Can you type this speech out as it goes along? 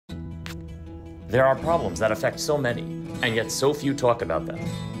There are problems that affect so many, and yet so few talk about them,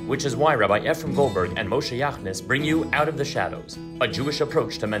 which is why Rabbi Efrem Goldberg and Moshe Yachnes bring you Out of the Shadows, a Jewish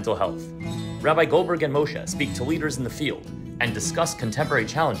approach to mental health. Rabbi Goldberg and Moshe speak to leaders in the field and discuss contemporary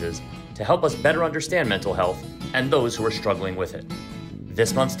challenges to help us better understand mental health and those who are struggling with it.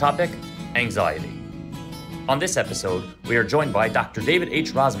 This month's topic, anxiety. On this episode, we are joined by Dr. David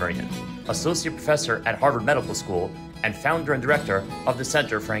H. Rosmarin, Associate Professor at Harvard Medical School and founder and director of the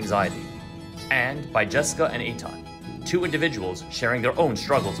Center for Anxiety, and by Jessica and Etan, two individuals sharing their own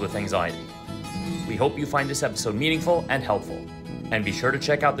struggles with anxiety. We hope you find this episode meaningful and helpful, and be sure to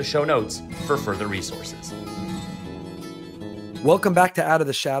check out the show notes for further resources. Welcome back to Out of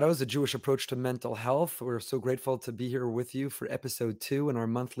the Shadows, a Jewish approach to mental health. We're so grateful to be here with you for episode 2 in our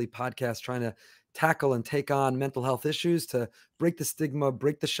monthly podcast, trying to tackle and take on mental health issues to break the stigma,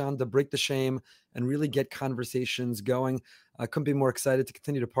 break the shanda, break the shame, and really get conversations going. I couldn't be more excited to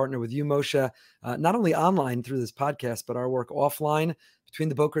continue to partner with you, Moshe, not only online through this podcast, but our work offline between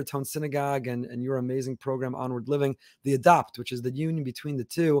the Boca Raton Synagogue and your amazing program, Onward Living, the Adopt, which is the union between the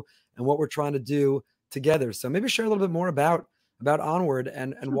two, and what we're trying to do together. So maybe share a little bit more about Onward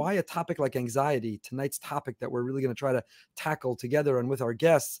and why a topic like anxiety, tonight's topic that we're really going to try to tackle together and with our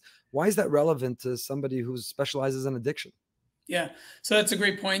guests, why is that relevant to somebody who specializes in addiction? Yeah, so that's a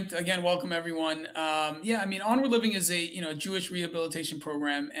great point. Again, welcome everyone. Onward Living is a Jewish rehabilitation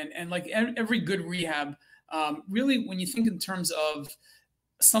program, and like every good rehab, really when you think in terms of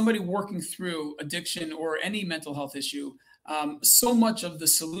somebody working through addiction or any mental health issue, so much of the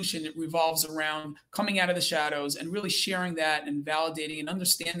solution revolves around coming out of the shadows and really sharing that and validating and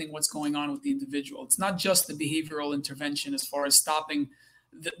understanding what's going on with the individual. It's not just the behavioral intervention as far as stopping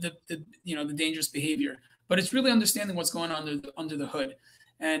the dangerous behavior, but it's really understanding what's going on under the hood.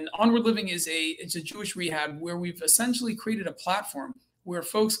 And Onward Living it's a Jewish rehab where we've essentially created a platform where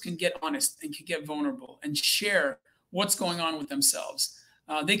folks can get honest and can get vulnerable and share what's going on with themselves.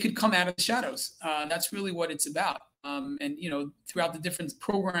 They could come out of the shadows. That's really what it's about. Throughout the different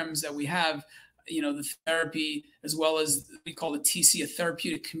programs that we have, the therapy, as well as we call it TC, a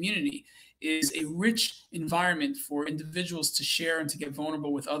therapeutic community, is a rich environment for individuals to share and to get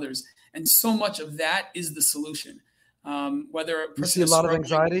vulnerable with others. And so much of that is the solution. Whether you see a lot of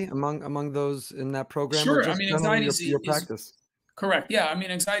anxiety among those in that program? Sure. Or just anxiety is your practice. Correct. Yeah.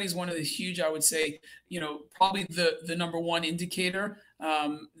 Anxiety is one of the huge, I would say, probably the number one indicator.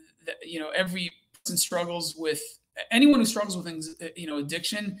 Every person struggles with, anyone who struggles with,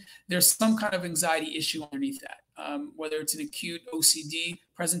 addiction, there's some kind of anxiety issue underneath that, whether it's an acute OCD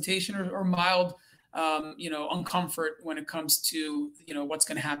presentation or mild, uncomfort when it comes to, what's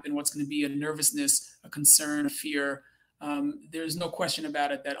going to happen, what's going to be a nervousness, a concern, a fear. There's no question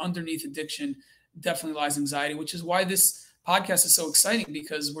about it that underneath addiction definitely lies anxiety, which is why this podcast is so exciting,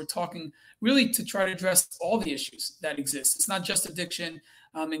 because we're talking really to try to address all the issues that exist. It's not just addiction,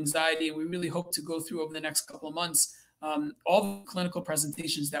 anxiety, and we really hope to go through over the next couple of months all the clinical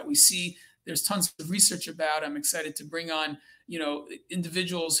presentations that we see. There's tons of research about. I'm excited to bring on,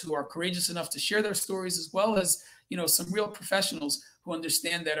 individuals who are courageous enough to share their stories, as well as, some real professionals who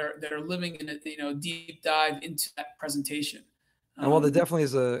understand that are living in a deep dive into that presentation. And while there definitely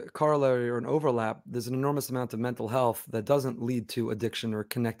is a corollary or an overlap, there's an enormous amount of mental health that doesn't lead to addiction or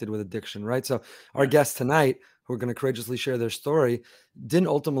connected with addiction, right? So our guests tonight, who are going to courageously share their story, didn't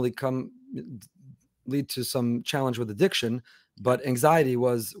ultimately lead to some challenge with addiction, but anxiety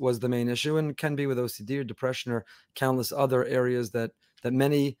was the main issue, and can be with OCD or depression or countless other areas that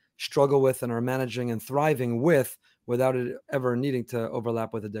many struggle with and are managing and thriving with without it ever needing to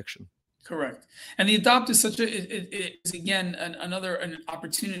overlap with addiction. Correct. And the Adopt is it is again an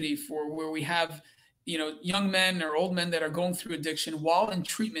opportunity for where we have, young men or old men that are going through addiction while in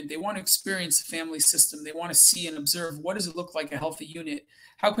treatment. They want to experience the family system. They want to see and observe, what does it look like, a healthy unit?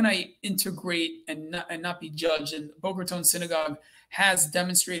 How can I integrate and not be judged? And Boca Raton Synagogue has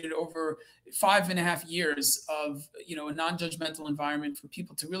demonstrated over 5.5 years of, a non-judgmental environment for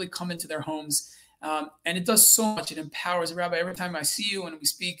people to really come into their homes. And it does so much. It empowers. Rabbi, every time I see you and we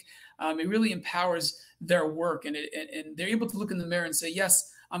speak, it really empowers their work, and they're able to look in the mirror and say,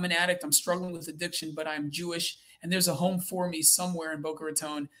 yes, I'm an addict, I'm struggling with addiction, but I'm Jewish, and there's a home for me somewhere in Boca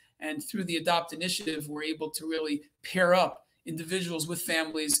Raton. And through the Adopt initiative, we're able to really pair up individuals with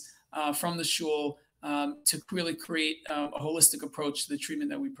families from the shul to really create a holistic approach to the treatment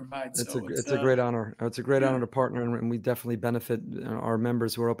that we provide. It's a great honor. It's a great honor to partner, and we definitely benefit. Our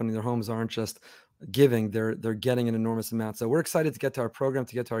members who are opening their homes aren't just giving, they're getting an enormous amount. So we're excited to get to our program,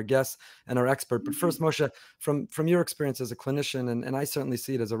 to get to our guests and our expert. But first, Moshe, from your experience as a clinician, and I certainly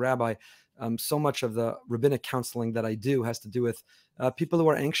see it as a rabbi, so much of the rabbinic counseling that I do has to do with people who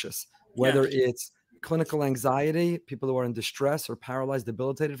are anxious, whether it's clinical anxiety, people who are in distress or paralyzed,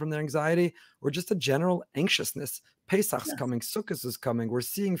 debilitated from their anxiety, or just a general anxiousness. Pesach's coming, Sukkot is coming, we're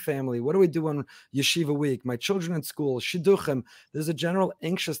seeing family. What do we do on Yeshiva week? My children in school, Shidduchim. There's a general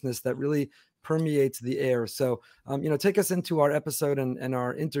anxiousness that really permeates the air. So, take us into our episode and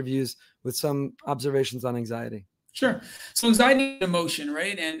our interviews with some observations on anxiety. Sure. So anxiety is an emotion,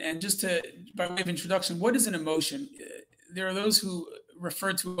 right? And just by way of introduction, what is an emotion? There are those who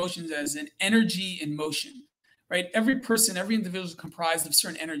refer to emotions as an energy in motion, right? Every person, every individual is comprised of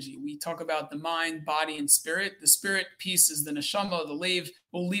certain energy. We talk about the mind, body, and spirit. The spirit piece is the neshama, the lave.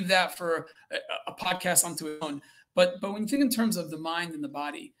 We'll leave that for a podcast onto its own. But when you think in terms of the mind and the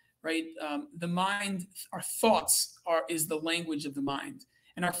body, right? The mind, our thoughts is the language of the mind,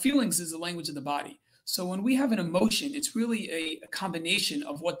 and our feelings is the language of the body. So when we have an emotion, it's really a combination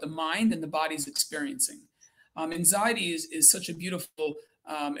of what the mind and the body is experiencing. Anxiety is such a beautiful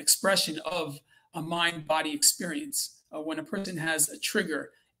expression of a mind-body experience. When a person has a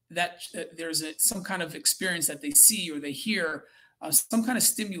trigger, that there's some kind of experience that they see or they hear, some kind of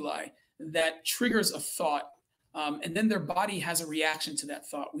stimuli that triggers a thought, and then their body has a reaction to that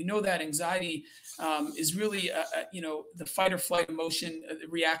thought. We know that anxiety is really, the fight or flight emotion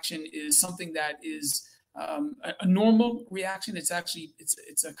reaction is something that is a normal reaction. It's actually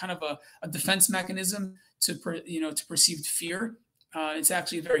it's a kind of a defense mechanism to perceived fear. It's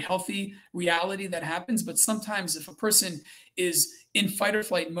actually a very healthy reality that happens. But sometimes if a person is in fight or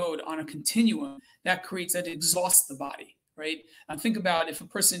flight mode on a continuum, that exhausts the body, right? Think about if a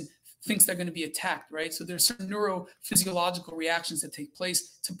person thinks they're going to be attacked, right? So there's certain neurophysiological reactions that take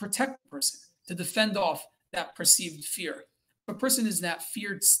place to protect the person, to defend off that perceived fear. If a person is in that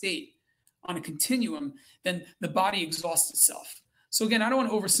feared state on a continuum, then the body exhausts itself. So again, I don't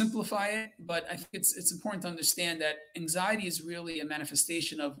want to oversimplify it, but I think it's important to understand that anxiety is really a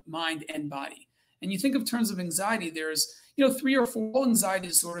manifestation of mind and body. And you think of terms of anxiety, there's 3 or 4. All anxiety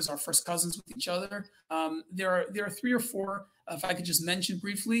disorders are first cousins with each other. There are 3 or 4, if I could just mention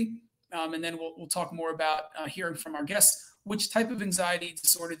briefly, and then we'll talk more about hearing from our guests which type of anxiety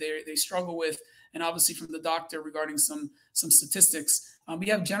disorder they struggle with, and obviously from the doctor regarding some statistics. We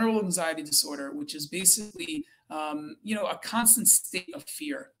have general anxiety disorder, which is basically a constant state of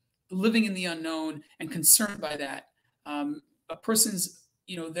fear, living in the unknown and concerned by that. A person's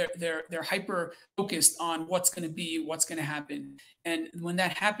they're hyper focused on what's going to be, what's going to happen, and when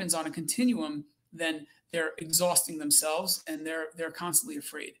that happens on a continuum, then they're exhausting themselves and they're constantly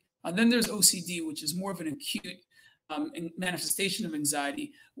afraid. Then there's OCD, which is more of an acute manifestation of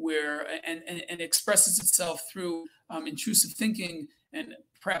anxiety, where and expresses itself through intrusive thinking and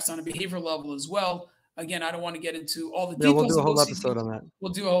perhaps on a behavioral level as well. Again, I don't want to get into all the details. We'll do a whole of OCD. Episode on that.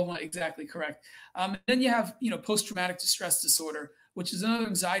 We'll do a whole one, exactly correct. Then you have post-traumatic distress disorder, which is another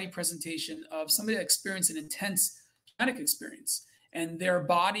anxiety presentation of somebody that experienced an intense traumatic experience, and their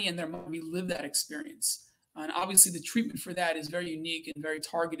body and their mind relive that experience. And obviously, the treatment for that is very unique and very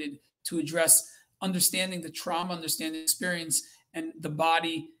targeted to address understanding the trauma, understanding the experience, and the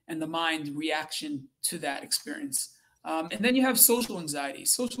body and the mind reaction to that experience. And then you have social anxiety.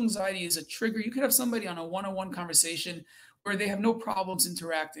 Social anxiety is a trigger. You could have somebody on a one-on-one conversation where they have no problems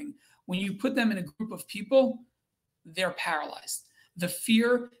interacting. When you put them in a group of people, they're paralyzed. The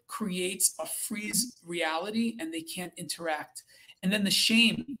fear creates a freeze reality and they can't interact. And then the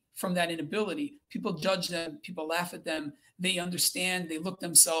shame from that inability, people judge them, people laugh at them, they understand, they look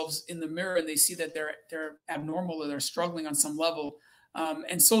themselves in the mirror and they see that they're abnormal or they're struggling on some level.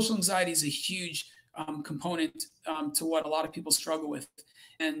 And social anxiety is a huge component to what a lot of people struggle with.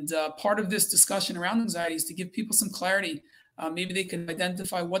 And part of this discussion around anxiety is to give people some clarity. Maybe they can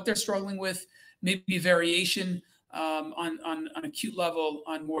identify what they're struggling with, maybe variation on acute level,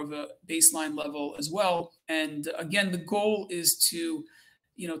 on more of a baseline level as well. And again, the goal is to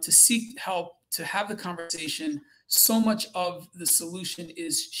seek help, to have the conversation. So much of the solution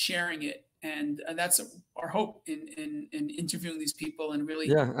is sharing it. And that's our hope in interviewing these people and really.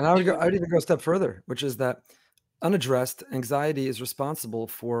 Yeah. And I would even go a step further, which is that unaddressed anxiety is responsible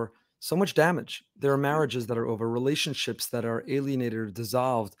for so much damage. There are marriages that are over, relationships that are alienated or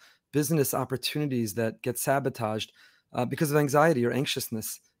dissolved, business opportunities that get sabotaged because of anxiety or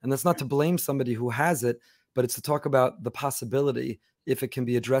anxiousness. And that's not to blame somebody who has it, but it's to talk about the possibility, if it can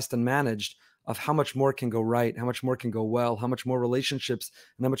be addressed and managed, of how much more can go right, how much more can go well, how much more relationships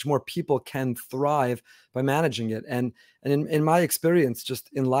and how much more people can thrive by managing it. And in my experience, just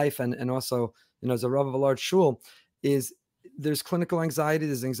in life and also, as a Rav of a large shul, is there's clinical anxiety,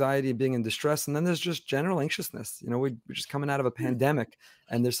 there's anxiety of being in distress, and then there's just general anxiousness. We're just coming out of a pandemic,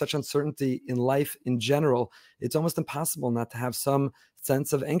 and there's such uncertainty in life in general. It's almost impossible not to have some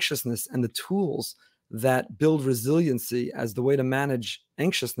sense of anxiousness, and the tools that build resiliency as the way to manage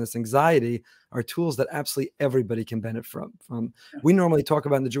anxiousness, anxiety, are tools that absolutely everybody can benefit from. We normally talk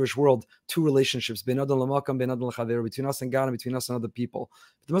about in the Jewish world 2 relationships, bein adam l'makam, bein adam l'chaver, between us and God and between us and other people.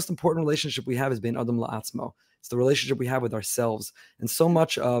 But the most important relationship we have is bein adam la'atzmo. It's the relationship we have with ourselves. And so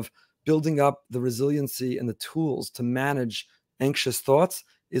much of building up the resiliency and the tools to manage anxious thoughts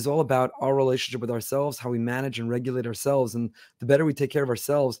is all about our relationship with ourselves, how we manage and regulate ourselves. And the better we take care of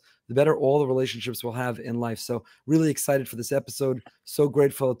ourselves, the better all the relationships we'll have in life. So really excited for this episode. So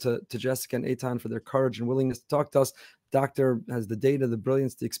grateful to Jessica and Etan for their courage and willingness to talk to us. Doctor has the data, the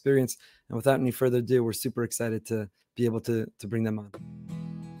brilliance, the experience. And without any further ado, we're super excited to be able to bring them on.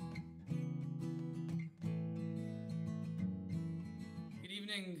 Good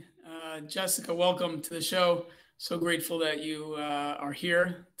evening, Jessica. Welcome to the show. So grateful that you are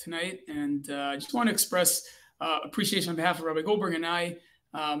here tonight, and I just want to express appreciation on behalf of Rabbi Goldberg and I.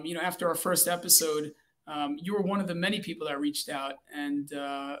 After our first episode, you were one of the many people that reached out and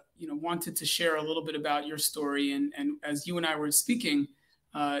wanted to share a little bit about your story. And as you and I were speaking,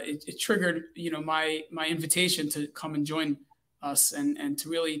 it triggered my invitation to come and join us and to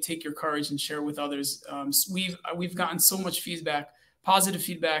really take your courage and share with others. We've gotten so much feedback, positive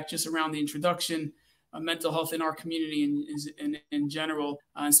feedback, just around the introduction. Mental health in our community and in general,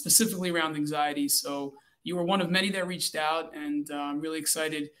 and specifically around anxiety. So you were one of many that reached out, and I'm really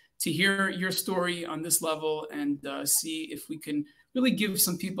excited to hear your story on this level and see if we can really give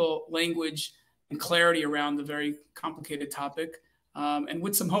some people language and clarity around the very complicated topic, and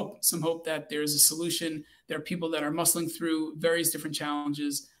with some hope that there's a solution. There are people that are muscling through various different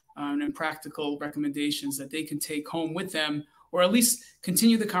challenges and practical recommendations that they can take home with them, or at least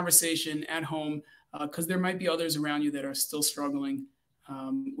continue the conversation at home, because there might be others around you that are still struggling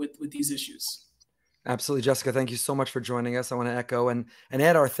with these issues. Absolutely, Jessica. Thank you so much for joining us. I want to echo and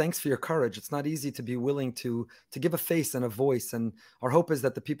add our thanks for your courage. It's not easy to be willing to give a face and a voice. And our hope is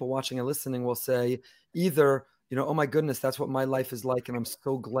that the people watching and listening will say either, oh my goodness, that's what my life is like, and I'm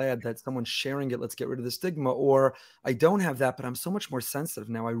so glad that someone's sharing it. Let's get rid of the stigma. Or I don't have that, but I'm so much more sensitive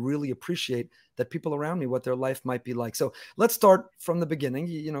now. I really appreciate that people around me, what their life might be like. So let's start from the beginning.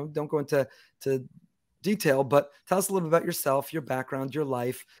 Don't go into detail, but tell us a little bit about yourself, your background, your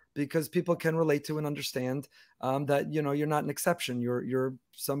life, because people can relate to and understand that you're not an exception. You're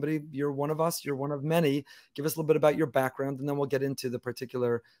somebody. You're one of us. You're one of many. Give us a little bit about your background, and then we'll get into the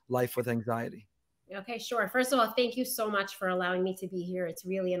particular life with anxiety. Okay, sure. First of all, thank you so much for allowing me to be here. It's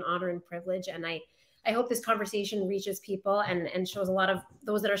really an honor and privilege, and I hope this conversation reaches people and shows a lot of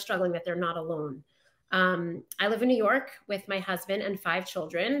those that are struggling that they're not alone. I live in New York with my husband and 5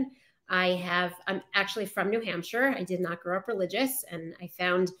 children. I'm actually from New Hampshire. I did not grow up religious, and I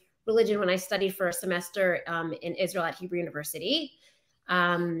found religion when I studied for a semester in Israel at Hebrew University.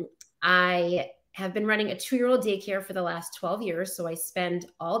 I have been running a 2-year-old daycare for the last 12 years. So I spend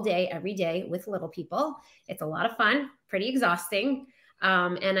all day, every day with little people. It's a lot of fun, pretty exhausting.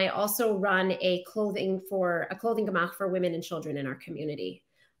 And I also run a clothing gemach for women and children in our community.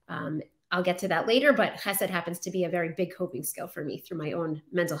 I'll get to that later, but Chesed happens to be a very big coping skill for me through my own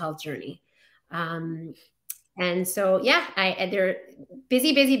mental health journey. And so, yeah, they're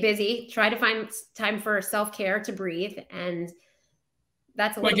busy, try to find time for self-care, to breathe. And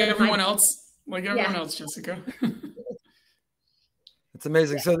that's a little bit everyone else. Like everyone else, Jessica. It's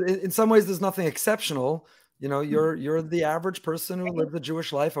amazing. So in some ways, there's nothing exceptional. You're the average person who lives a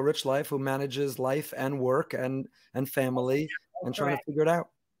Jewish life, a rich life, who manages life and work and family and trying to figure it out.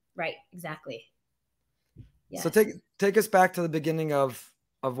 Right. Exactly. Yes. So take us back to the beginning of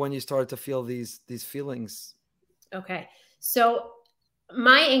when you started to feel these feelings. Okay. So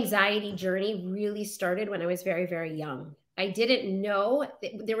my anxiety journey really started when I was very, very young. I didn't know,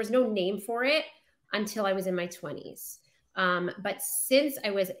 there was no name for it until I was in my 20s. But since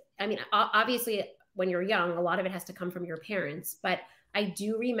obviously when you're young, a lot of it has to come from your parents, but I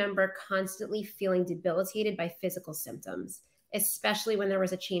do remember constantly feeling debilitated by physical symptoms, especially when there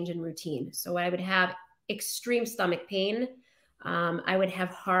was a change in routine. So I would have extreme stomach pain. I would have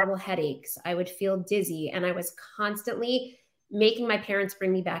horrible headaches. I would feel dizzy, and I was constantly making my parents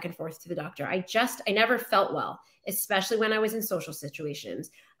bring me back and forth to the doctor. I never felt well, especially when I was in social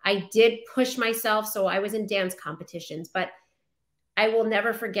situations. I did push myself. So I was in dance competitions, but I will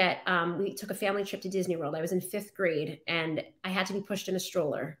never forget, we took a family trip to Disney World. I was in 5th grade and I had to be pushed in a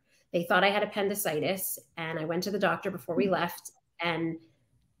stroller. They thought I had appendicitis, and I went to the doctor before we left, and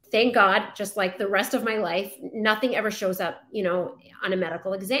thank God, just like the rest of my life, nothing ever shows up, you know, on a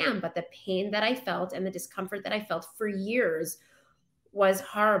medical exam, but the pain that I felt and the discomfort that I felt for years was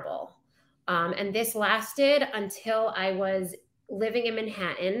horrible. And this lasted until I was living in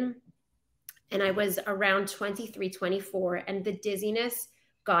Manhattan, and I was around 23, 24, and the dizziness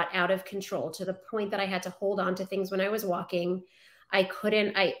got out of control to the point that I had to hold on to things when I was walking.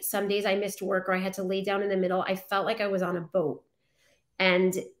 Some days I missed work, or I had to lay down in the middle. I felt like I was on a boat.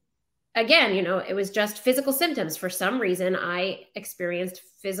 And again, you know, it was just physical symptoms. For some reason, I experienced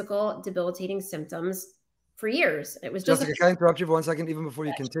physical debilitating symptoms for years. It was just— Jessica, can I interrupt you for 1 second, even before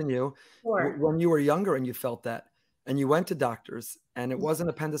you continue? Sure. When you were younger and you felt that, and you went to doctors, and it wasn't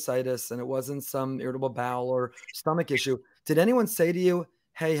appendicitis, and it wasn't some irritable bowel or stomach issue, did anyone say to you,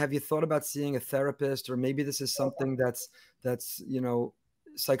 hey, have you thought about seeing a therapist, or maybe this is something that's, you know,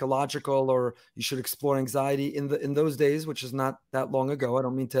 psychological, or you should explore anxiety in those days, which is not that long ago? I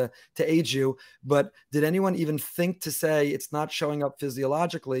don't mean to age you, but did anyone even think to say it's not showing up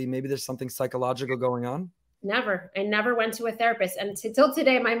physiologically, maybe there's something psychological going on? Never. I never went to a therapist. And till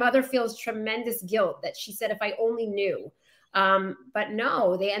today, my mother feels tremendous guilt that she said, if I only knew. But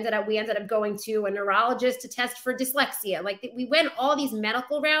no, we ended up going to a neurologist to test for dyslexia. Like, we went all these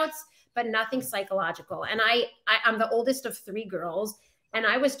medical routes, but nothing psychological. And I'm the oldest of 3 girls. And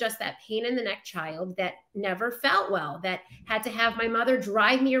I was just that pain in the neck child that never felt well, that had to have my mother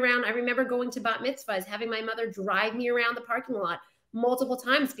drive me around. I remember going to bat mitzvahs, having my mother drive me around the parking lot multiple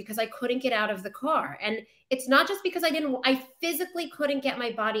times because I couldn't get out of the car. And it's not just because I physically couldn't get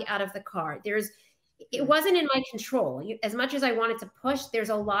my body out of the car. It wasn't in my control. As much as I wanted to push, there's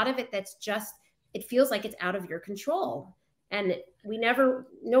a lot of it that's just, it feels like it's out of your control. And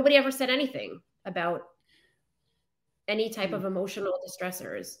nobody ever said anything about any type of emotional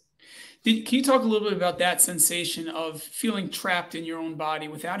distressors. Can you talk a little bit about that sensation of feeling trapped in your own body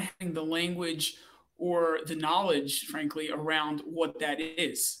without having the language or the knowledge, frankly, around what that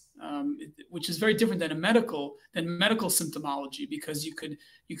is, which is very different than medical symptomology, because you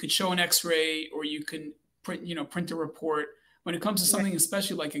could show an X-ray, or you can print a report. When it comes to something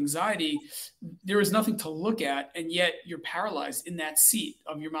especially like anxiety, there is nothing to look at, and yet you're paralyzed in that seat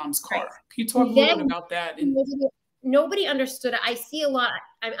of your mom's car. Can you talk a little bit about that? Nobody understood it. I see a lot.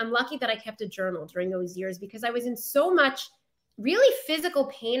 I'm lucky that I kept a journal during those years, because I was in so much really physical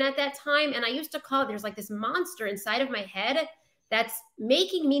pain at that time. And I used to call it, there's like this monster inside of my head that's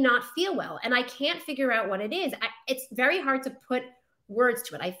making me not feel well. And I can't figure out what it is. It's very hard to put words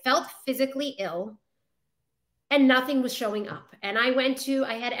to it. I felt physically ill and nothing was showing up. And I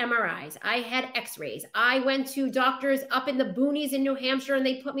had MRIs, I had X-rays. I went to doctors up in the boonies in New Hampshire, and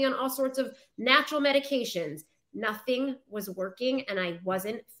they put me on all sorts of natural medications. Nothing was working, and I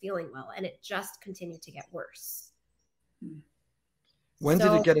wasn't feeling well. And it just continued to get worse. When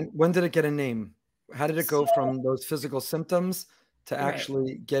did it get a name? How did it go from those physical symptoms to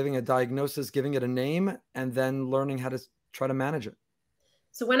actually giving a diagnosis, giving it a name, and then learning how to try to manage it?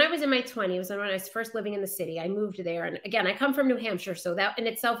 So when I was in my 20s, when I was first living in the city, I moved there. And again, I come from New Hampshire. So that in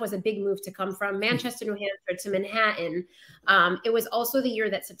itself was a big move to come from Manchester, New Hampshire to Manhattan. It was also the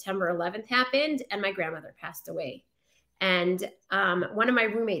year that September 11th happened, and my grandmother passed away. And one of my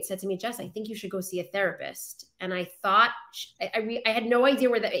roommates said to me, Jess, I think you should go see a therapist. And I thought, I had no idea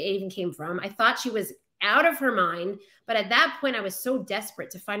where that even came from. I thought she was out of her mind. But at that point, I was so desperate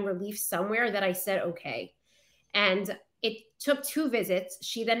to find relief somewhere that I said, okay. And it took 2 visits.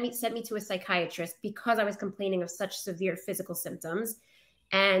 She then sent me to a psychiatrist because I was complaining of such severe physical symptoms.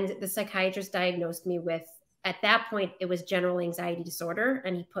 And the psychiatrist diagnosed me with, at that point, it was general anxiety disorder.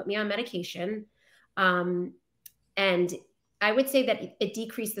 And he put me on medication. And I would say that it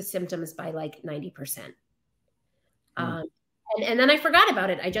decreased the symptoms by like 90%. And then I forgot about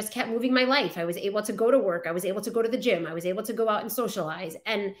it. I just kept moving my life. I was able to go to work. I was able to go to the gym. I was able to go out and socialize.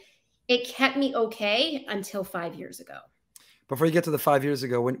 And it kept me okay until 5 years ago. Before you get to the 5 years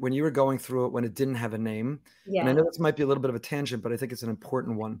ago, when you were going through it, when it didn't have a name, and I know this might be a little bit of a tangent, but I think it's an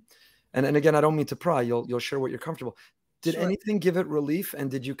important one. And again, I don't mean to pry. You'll share what you're comfortable. Did anything give it relief? And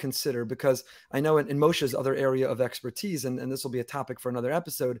did you consider, because I know in Moshe's other area of expertise, and this will be a topic for another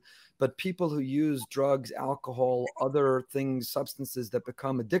episode, but people who use drugs, alcohol, other things, substances that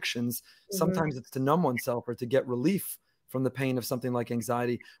become addictions, sometimes it's to numb oneself or to get relief from the pain of something like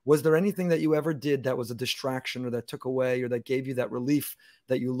anxiety. Was there anything that you ever did that was a distraction, or that took away, or that gave you that relief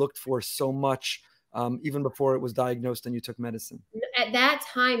that you looked for so much, even before it was diagnosed and you took medicine? At that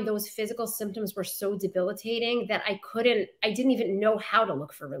time, those physical symptoms were so debilitating that I didn't even know how to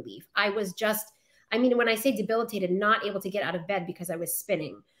look for relief. I was just, when I say debilitated, not able to get out of bed because I was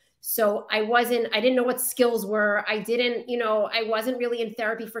spinning. So I didn't know what skills were. I wasn't really in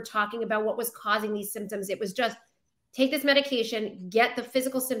therapy for talking about what was causing these symptoms. It was just take this medication, get the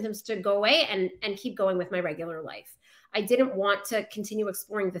physical symptoms to go away, and keep going with my regular life. I didn't want to continue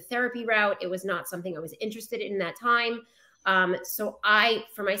exploring the therapy route. It was not something I was interested in that time. So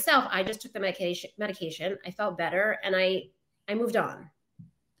for myself, I just took the medication. I felt better, and I moved on.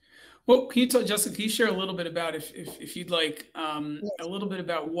 Well, can you tell Jessica, can you share a little bit about, if you'd like, a little bit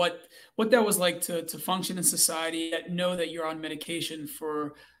about what that was like to function in society, yet know that you're on medication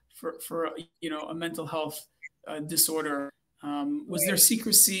for a mental health disorder? Was there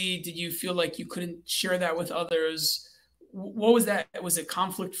secrecy? Did you feel like you couldn't share that with others? What was that? Was it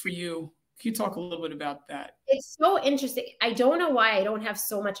conflict for you? Can you talk a little bit about that? It's so interesting. I don't know why I don't have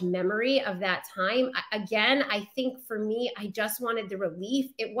so much memory of that time. I think for me, I just wanted the relief.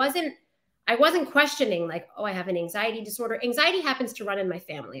 I wasn't questioning like, oh, I have an anxiety disorder. Anxiety happens to run in my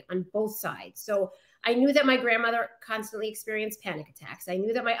family on both sides. So I knew that my grandmother constantly experienced panic attacks. I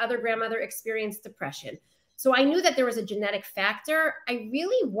knew that my other grandmother experienced depression. So I knew that there was a genetic factor. I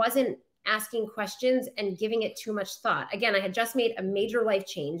really wasn't asking questions and giving it too much thought. Again, I had just made a major life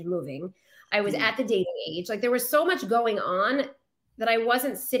change moving. I was at the dating age. Like there was so much going on that I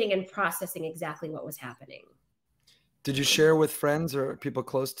wasn't sitting and processing exactly what was happening. Did you share with friends or people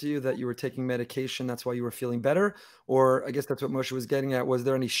close to you that you were taking medication, that's why you were feeling better? Or I guess that's what Moshe was getting at. Was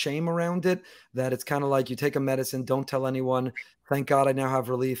there any shame around it, that it's kind of like you take a medicine, don't tell anyone, thank God I now have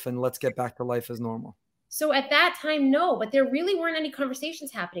relief, and let's get back to life as normal? So at that time, no, but there really weren't any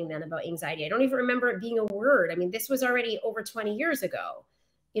conversations happening then about anxiety. I don't even remember it being a word. I mean, this was already over 20 years ago.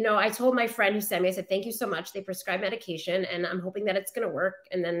 I told my friend who sent me, I said, thank you so much. They prescribed medication and I'm hoping that it's going to work.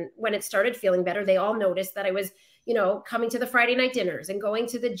 And then when it started feeling better, they all noticed that I was, coming to the Friday night dinners and going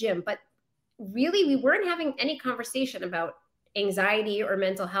to the gym. But really, we weren't having any conversation about anxiety or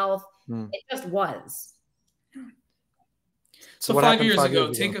mental health. It just was. So 5 years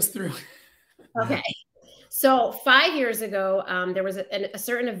ago, take us through. Okay. So 5 years ago, there was a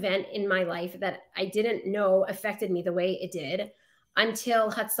certain event in my life that I didn't know affected me the way it did until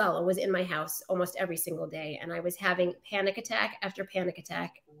Hatzalah was in my house almost every single day. And I was having panic attack after panic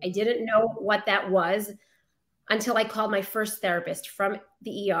attack. I didn't know what that was until I called my first therapist from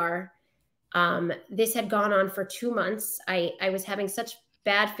the ER. This had gone on for 2 months. I was having such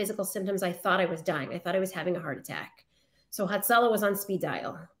bad physical symptoms. I thought I was dying. I thought I was having a heart attack. So Hatzalah was on speed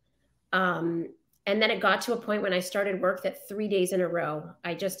dial. And then it got to a point when I started work that 3 days in a row,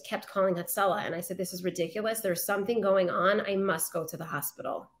 I just kept calling Hatzalah. And I said, this is ridiculous. There's something going on. I must go to the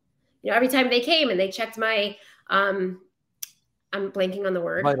hospital. Every time they came and they checked my, I'm blanking on the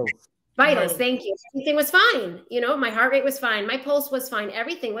word. Vitals. Thank you. Everything was fine. My heart rate was fine. My pulse was fine.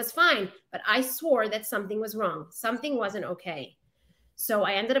 Everything was fine. But I swore that something was wrong. Something wasn't okay. So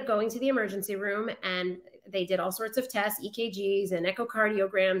I ended up going to the emergency room and they did all sorts of tests, EKGs and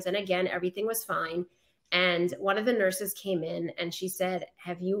echocardiograms. And again, everything was fine. And one of the nurses came in and she said,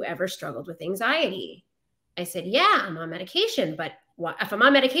 have you ever struggled with anxiety? I said, yeah, I'm on medication, but if I'm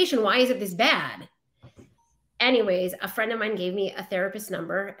on medication, why is it this bad? Anyways, a friend of mine gave me a therapist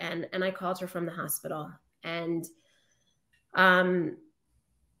number and I called her from the hospital. And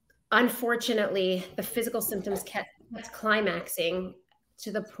unfortunately, the physical symptoms kept climaxing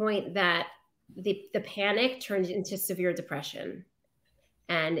to the point that the panic turned into severe depression.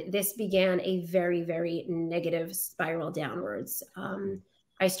 And this began a very, very negative spiral downwards.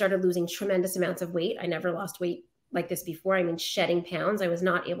 I started losing tremendous amounts of weight. I never lost weight like this before. I mean, shedding pounds. I was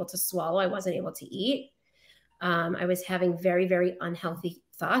not able to swallow. I wasn't able to eat. I was having very, very unhealthy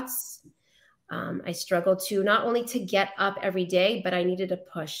thoughts. I struggled to not only to get up every day, but I needed a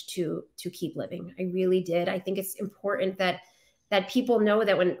push to keep living. I really did. I think it's important that people know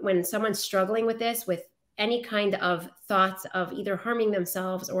that when someone's struggling with this, with any kind of thoughts of either harming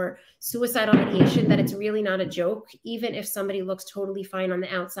themselves or suicidal ideation, that it's really not a joke. Even if somebody looks totally fine on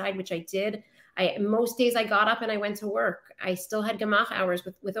the outside, which I did. Most days I got up and I went to work. I still had gemach hours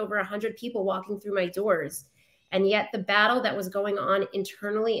with over 100 people walking through my doors. And yet the battle that was going on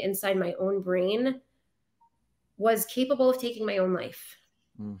internally inside my own brain was capable of taking my own life.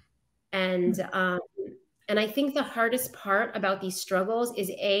 And I think the hardest part about these struggles is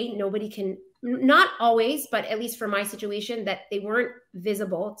nobody can, not always, but at least for my situation, that they weren't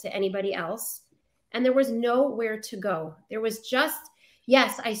visible to anybody else. And there was nowhere to go. There was just,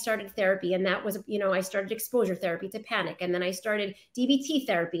 yes, I started therapy, and that was, I started exposure therapy to panic. And then I started DBT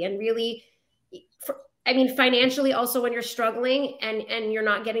therapy, and really, financially also, when you're struggling and you're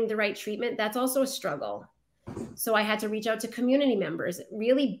not getting the right treatment, that's also a struggle. So I had to reach out to community members,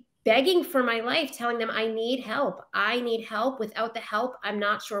 really begging for my life, telling them I need help. I need help. Without the help, I'm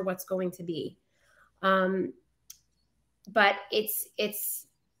not sure what's going to be. But it's,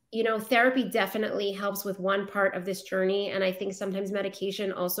 you know, therapy definitely helps with one part of this journey. And I think sometimes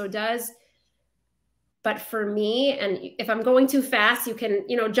medication also does. But for me, and if I'm going too fast, you can,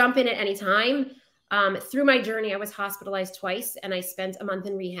 you know, jump in at any time. Through my journey, I was hospitalized twice and I spent a month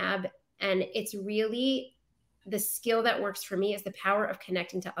in rehab. And it's really the skill that works for me is the power of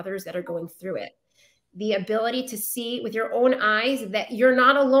connecting to others that are going through it. The ability to see with your own eyes that you're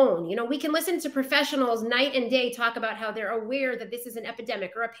not alone. You know, we can listen to professionals night and day talk about how they're aware that this is an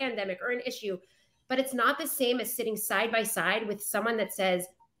epidemic or a pandemic or an issue, but it's not the same as sitting side by side with someone that says,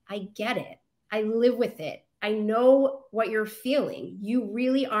 I get it. I live with it. I know what you're feeling. You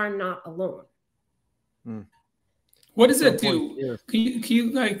really are not alone. What does that do? Can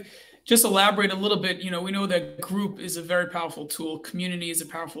you like just elaborate a little bit? You know, we know that group is a very powerful tool. Community is a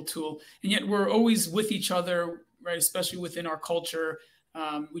powerful tool. And yet we're always with each other, right? Especially within our culture.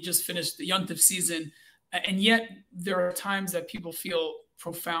 We just finished the Yontif season. And yet there are times that people feel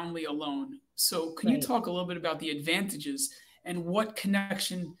profoundly alone. So can you talk a little bit about the advantages and what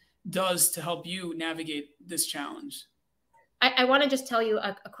connection does to help you navigate this challenge? I want to just tell you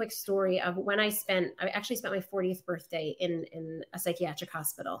a quick story of when I actually spent my 40th birthday in a psychiatric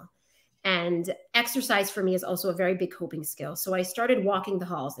hospital. And exercise for me is also a very big coping skill. So I started walking the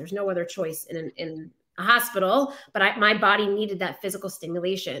halls. There's no other choice in a hospital, but my body needed that physical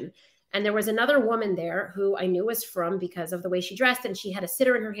stimulation. And there was another woman there who I knew was from because of the way she dressed, and she had a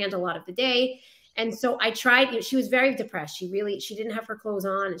sitter in her hand a lot of the day. And so I tried, you know, she was very depressed. She didn't have her clothes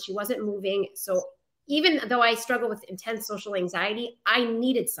on and she wasn't moving. So even though I struggle with intense social anxiety, I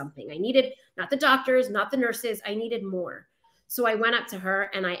needed something. I needed not the doctors, not the nurses. I needed more. So I went up to her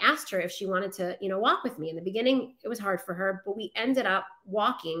and I asked her if she wanted to, you know, walk with me. In the beginning, it was hard for her, but we ended up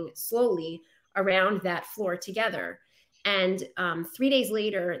walking slowly around that floor together. And 3 days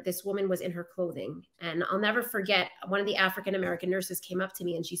later, this woman was in her clothing. And I'll never forget, one of the African-American nurses came up to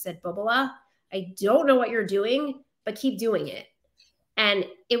me and she said, Bobola, I don't know what you're doing, but keep doing it. And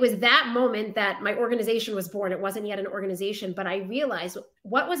it was that moment that my organization was born. It wasn't yet an organization, but I realized,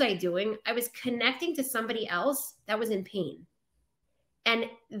 what was I doing? I was connecting to somebody else that was in pain. And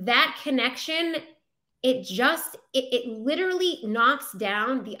that connection, it literally knocks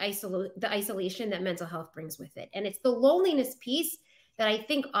down the isolation that mental health brings with it. And it's the loneliness piece that I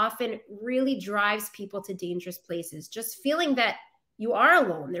think often really drives people to dangerous places. Just feeling that you are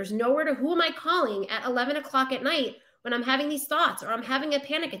alone. There's nowhere to, who am I calling at 11 o'clock at night when I'm having these thoughts or I'm having a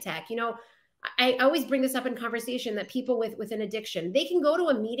panic attack? You know, I always bring this up in conversation that people with an addiction, they can go to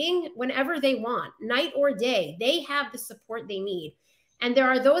a meeting whenever they want, night or day. They have the support they need. And there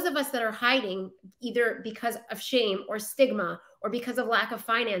are those of us that are hiding either because of shame or stigma or because of lack of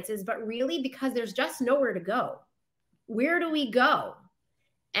finances, but really because there's just nowhere to go. Where do we go?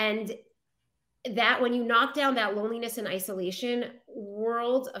 And that when you knock down that loneliness and isolation,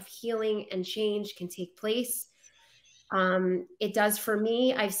 worlds of healing and change can take place. It does for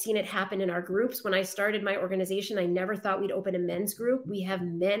me. I've seen it happen in our groups. When I started my organization, I never thought we'd open a men's group. We have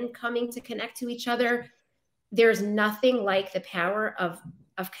men coming to connect to each other. There's nothing like the power of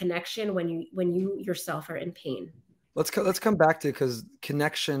connection when you yourself are in pain. Let's come back to, because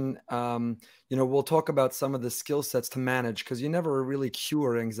connection, you know, we'll talk about some of the skill sets to manage, because you never really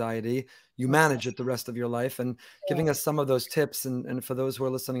cure anxiety. You manage it the rest of your life, and giving us some of those tips. And for those who are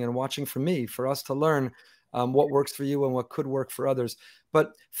listening and watching, for us to learn what works for you and what could work for others.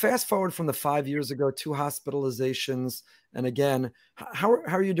 But fast forward from the 5 years ago, 2 hospitalizations. And again, how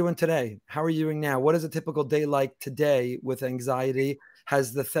are you doing today? How are you doing now? What is a typical day like today with anxiety?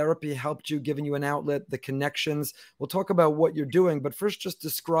 Has the therapy helped you, given you an outlet, the connections? We'll talk about what you're doing, but first just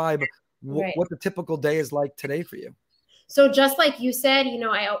describe what the typical day is like today for you. So just like you said, you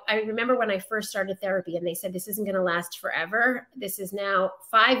know, I remember when I first started therapy and they said, this isn't going to last forever. This is now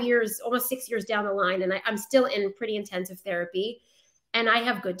 5 years, almost 6 years down the line. And I'm still in pretty intensive therapy. And I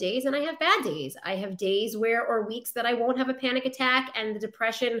have good days and I have bad days. I have days or weeks that I won't have a panic attack and the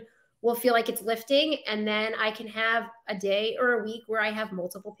depression will feel like it's lifting. And then I can have a day or a week where I have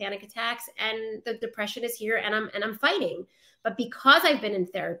multiple panic attacks and the depression is here and I'm fighting. But because I've been in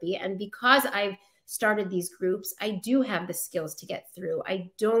therapy and because I've started these groups, I do have the skills to get through.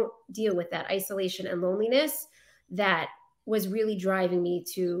 I don't deal with that isolation and loneliness that was really driving me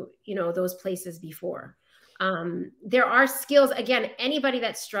to, you know, those places before. There are skills, again, anybody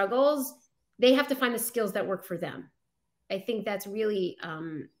that struggles, they have to find the skills that work for them. I think that's really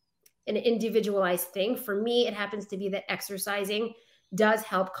an individualized thing. For me, it happens to be that exercising does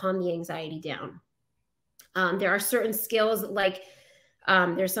help calm the anxiety down. There are certain skills like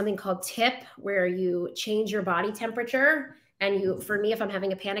There's something called TIP, where you change your body temperature. And for me, if I'm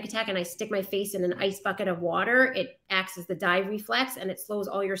having a panic attack and I stick my face in an ice bucket of water, it acts as the dive reflex and it slows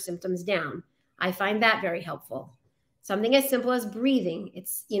all your symptoms down. I find that very helpful. Something as simple as breathing,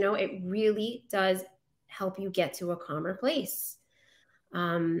 it really does help you get to a calmer place.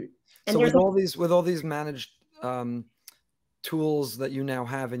 And so with all these managed tools that you now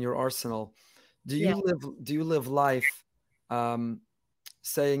have in your arsenal, do you live life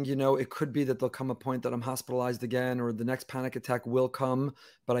saying, it could be that there'll come a point that I'm hospitalized again, or the next panic attack will come,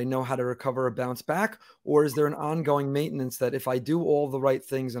 but I know how to recover or bounce back? Or is there an ongoing maintenance that if I do all the right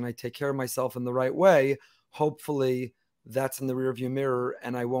things and I take care of myself in the right way, hopefully that's in the rearview mirror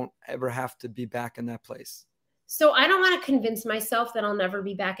and I won't ever have to be back in that place? So I don't want to convince myself that I'll never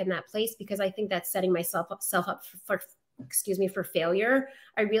be back in that place, because I think that's setting myself up for failure.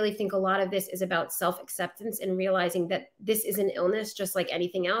 I really think a lot of this is about self-acceptance and realizing that this is an illness just like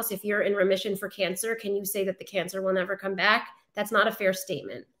anything else. If you're in remission for cancer, can you say that the cancer will never come back? That's not a fair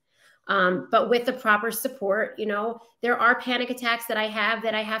statement. But with the proper support, there are panic attacks that I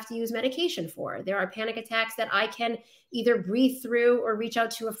have to use medication for. There are panic attacks that I can either breathe through or reach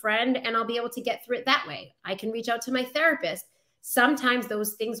out to a friend, and I'll be able to get through it that way. I can reach out to my therapist. Sometimes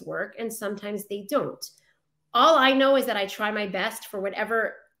those things work and sometimes they don't. All I know is that I try my best for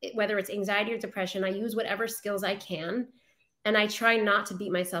whether it's anxiety or depression, I use whatever skills I can. And I try not to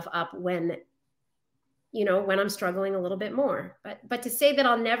beat myself up when I'm struggling a little bit more. But to say that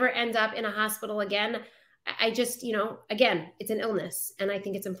I'll never end up in a hospital again, I just, again, it's an illness. And I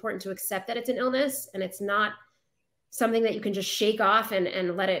think it's important to accept that it's an illness and it's not something that you can just shake off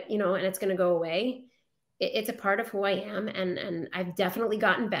and let it, and it's going to go away. It's a part of who I am. And I've definitely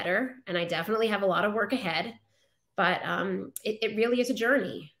gotten better and I definitely have a lot of work ahead, but it really is a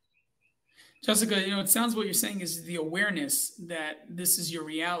journey. Jessica, it sounds what you're saying is the awareness that this is your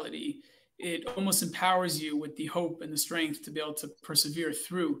reality. It almost empowers you with the hope and the strength to be able to persevere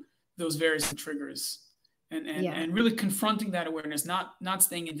through those various triggers and really confronting that awareness, not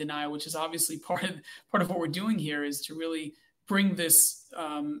staying in denial, which is obviously part of what we're doing here, is to really bring this,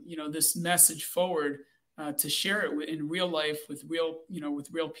 this message forward, to share it in real life with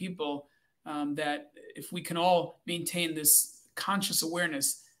real people, that if we can all maintain this conscious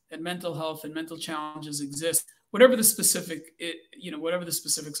awareness that mental health and mental challenges exist, whatever the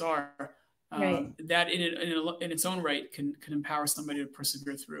specifics are, right. that in its own right can empower somebody to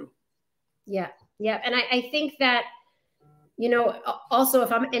persevere through. Yeah. And I think that, also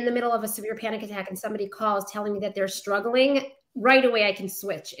if I'm in the middle of a severe panic attack and somebody calls telling me that they're struggling, right away I can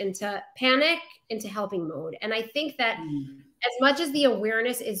switch into panic, into helping mode. And I think that as much as the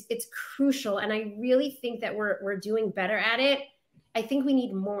awareness it's crucial, and I really think that we're doing better at it, I think we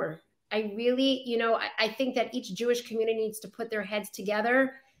need more. I really, I think that each Jewish community needs to put their heads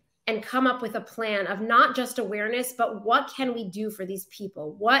together and come up with a plan of not just awareness, but what can we do for these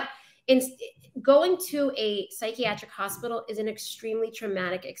people? Going to a psychiatric hospital is an extremely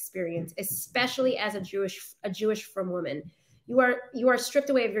traumatic experience, especially as a Jewish frum woman. You are stripped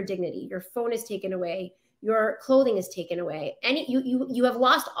away of your dignity. Your phone is taken away. Your clothing is taken away. You have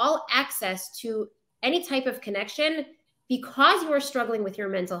lost all access to any type of connection because you are struggling with your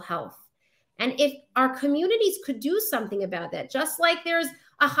mental health. And if our communities could do something about that, just like there's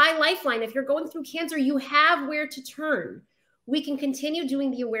a high lifeline, if you're going through cancer, you have where to turn. We can continue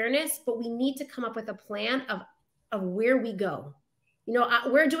doing the awareness, but we need to come up with a plan of where we go.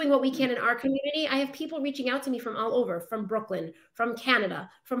 We're doing what we can in our community. I have people reaching out to me from all over, from Brooklyn, from Canada,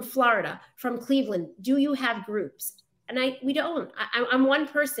 from Florida, from Cleveland. Do you have groups? And we don't. I'm one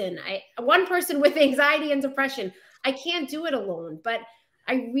person. One person with anxiety and depression. I can't do it alone. But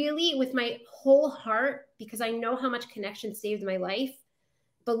I really, with my whole heart, because I know how much connection saved my life,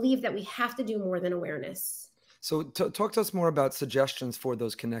 believe that we have to do more than awareness. So talk to us more about suggestions for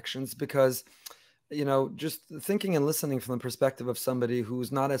those connections, because, just thinking and listening from the perspective of somebody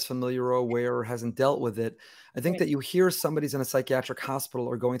who's not as familiar or aware or hasn't dealt with it, I think that you hear somebody's in a psychiatric hospital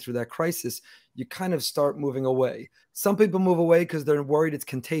or going through that crisis, you kind of start moving away. Some people move away because they're worried it's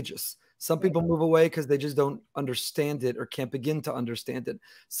contagious. Some people move away because they just don't understand it or can't begin to understand it.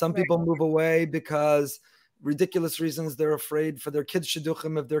 Some people move away because ridiculous reasons, they're afraid for their kids'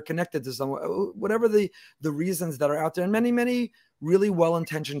 shidduchim if they're connected to someone, whatever the reasons that are out there. And many really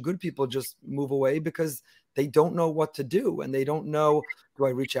well-intentioned good people just move away because they don't know what to do. And they don't know, do I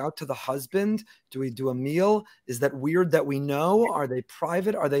reach out to the husband? Do we do a meal? Is that weird that we know? Are they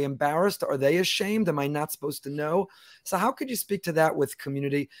private? Are they embarrassed? Are they ashamed? Am I not supposed to know? So how could you speak to that with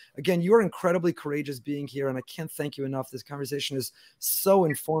community? Again, you're incredibly courageous being here, and I can't thank you enough. This conversation is so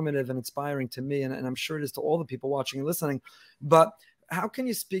informative and inspiring to me, and I'm sure it is to all the people watching and listening. But how can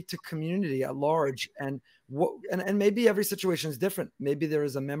you speak to community at large, and maybe every situation is different. Maybe there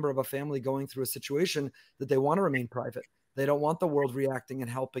is a member of a family going through a situation that they want to remain private. They don't want the world reacting and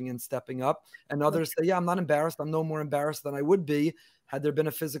helping and stepping up. And others say, yeah, I'm not embarrassed. I'm no more embarrassed than I would be had there been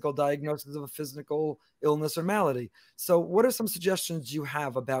a physical diagnosis of a physical illness or malady. So what are some suggestions you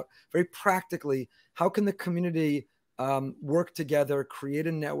have about, very practically, how can the community work together, create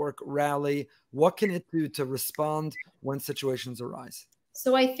a network, rally? What can it do to respond when situations arise?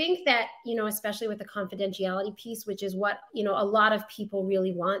 So I think that, especially with the confidentiality piece, which is what, a lot of people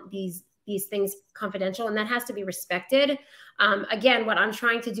really want, these things confidential, and that has to be respected. Again, what I'm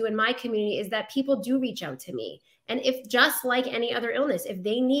trying to do in my community is that people do reach out to me. And if, just like any other illness, if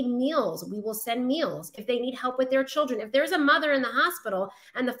they need meals, we will send meals. If they need help with their children, if there's a mother in the hospital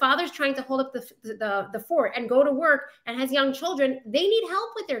and the father's trying to hold up the fort and go to work and has young children, they need help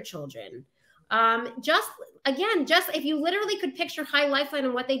with their children. Just if you literally could picture High Lifeline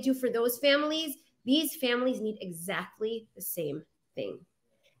and what they do for those families, these families need exactly the same thing.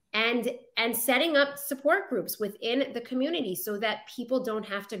 And setting up support groups within the community so that people don't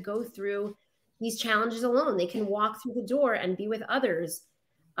have to go through these challenges alone. They can walk through the door and be with others.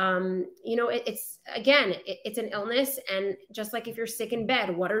 It's an illness. And just like if you're sick in bed,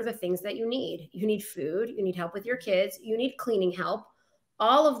 what are the things that you need? You need food, you need help with your kids, you need cleaning help.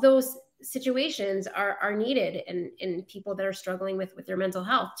 All of those situations are needed in people that are struggling with their mental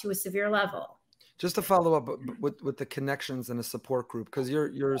health to a severe level. Just to follow up with the connections and a support group, because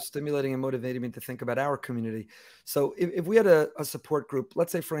you're stimulating and motivating me to think about our community. So if we had a support group,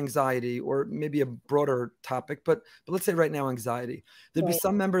 let's say for anxiety, or maybe a broader topic, but let's say right now anxiety, there'd be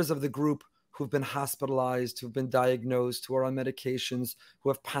some members of the group who've been hospitalized, who've been diagnosed, who are on medications, who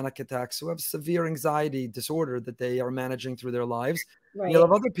have panic attacks, who have severe anxiety disorder that they are managing through their lives. Right. You'll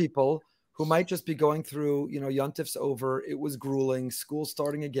have other people who might just be going through, Yontif's over, it was grueling, school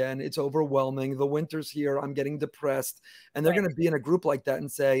starting again, it's overwhelming, the winter's here, I'm getting depressed. And they're going to be in a group like that and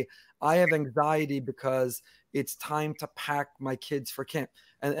say, I have anxiety because it's time to pack my kids for camp.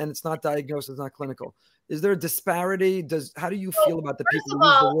 And it's not diagnosed, it's not clinical. Is there a disparity? How do you feel about the people who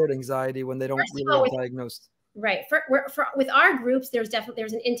use the word anxiety when they don't really have diagnosed? Right. With our groups, there's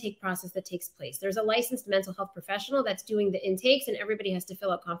an intake process that takes place. There's a licensed mental health professional that's doing the intakes, and everybody has to fill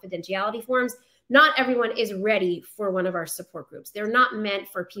out confidentiality forms. Not everyone is ready for one of our support groups. They're not meant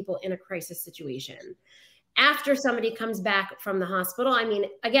for people in a crisis situation. After somebody comes back from the hospital,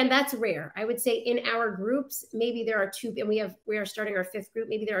 again, that's rare. I would say in our groups, maybe there are two, and we are starting our 5th group.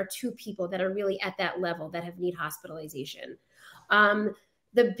 Maybe there are 2 people that are really at that level that need hospitalization.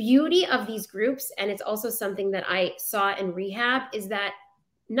 The beauty of these groups, and it's also something that I saw in rehab, is that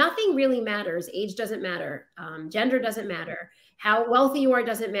nothing really matters. Age doesn't matter. Gender doesn't matter. How wealthy you are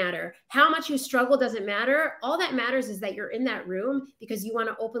doesn't matter. How much you struggle doesn't matter. All that matters is that you're in that room because you want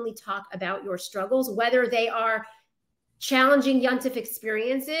to openly talk about your struggles, whether they are challenging Yontif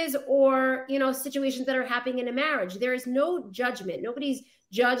experiences or, situations that are happening in a marriage. There is no judgment. Nobody's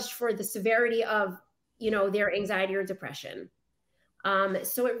judged for the severity of, their anxiety or depression.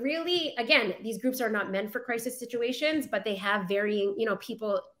 So it really, again, these groups are not meant for crisis situations, but they have varying,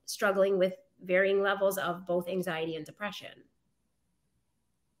 people struggling with varying levels of both anxiety and depression.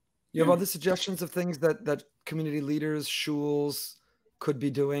 You have other suggestions of things that community leaders, shuls could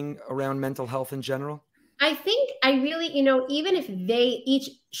be doing around mental health in general? I think even if each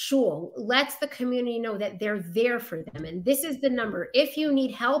shul lets the community know that they're there for them, and this is the number. If you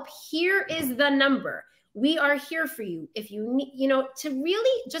need help, here is the number. We are here for you. If you need, to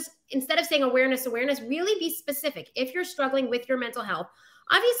really just, instead of saying awareness, really be specific. If you're struggling with your mental health,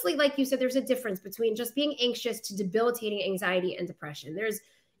 obviously, like you said, there's a difference between just being anxious to debilitating anxiety and depression. There's,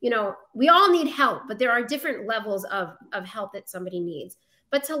 we all need help, but there are different levels of help that somebody needs.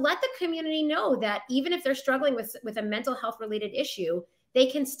 But to let the community know that even if they're struggling with a mental health related issue, they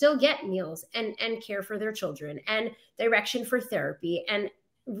can still get meals and care for their children and direction for therapy. And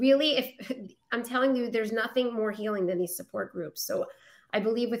really, if I'm telling you, there's nothing more healing than these support groups. So I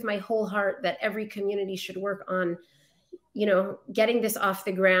believe with my whole heart that every community should work on, getting this off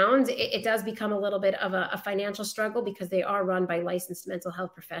the ground. It does become a little bit of a financial struggle because they are run by licensed mental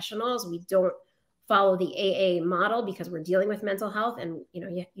health professionals. We don't follow the AA model because we're dealing with mental health, and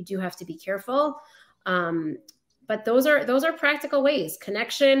you do have to be careful. But those are practical ways: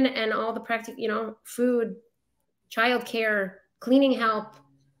 connection and all the practical, food, childcare, cleaning help,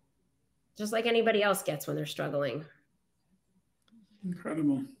 just like anybody else gets when they're struggling.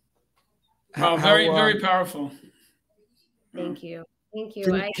 Incredible. Wow, very, very powerful. Thank you. Thank you.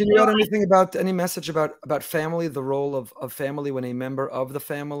 Can you add anything about any message about family, the role of family when a member of the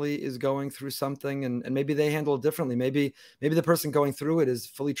family is going through something, and maybe they handle it differently. Maybe the person going through it is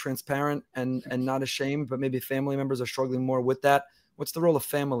fully transparent and not ashamed, but maybe family members are struggling more with that. What's the role of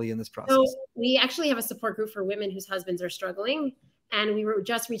family in this process? So we actually have a support group for women whose husbands are struggling. And we were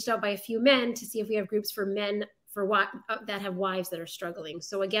just reached out by a few men to see if we have groups for men that have wives that are struggling.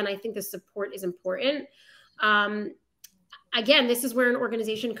 So again, I think the support is important. Again, this is where an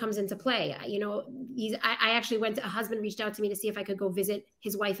organization comes into play. You know, I actually a husband reached out to me to see if I could go visit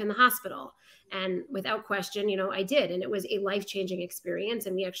his wife in the hospital. And without question, you know, I did. And it was a life-changing experience.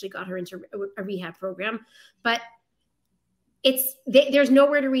 And we actually got her into a rehab program. But there's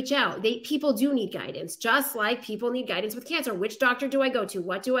nowhere to reach out. People do need guidance, just like people need guidance with cancer. Which doctor do I go to?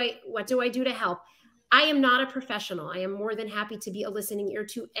 What do I do to help? I am not a professional. I am more than happy to be a listening ear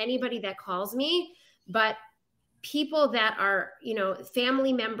to anybody that calls me, but people that are, you know,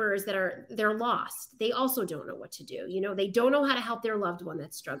 family members they're lost. They also don't know what to do. You know, they don't know how to help their loved one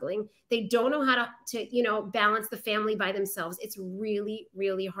that's struggling. They don't know how to, you know, balance the family by themselves. It's really,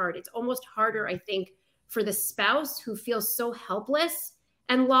 really hard. It's almost harder, I think, for the spouse who feels so helpless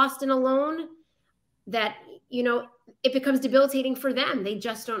and lost and alone that, you know, it becomes debilitating for them. They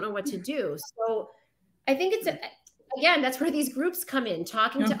just don't know what to do. So I think again, that's where these groups come in,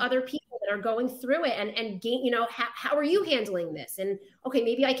 talking to other people that are going through it and gain, you know, how are you handling this? And okay,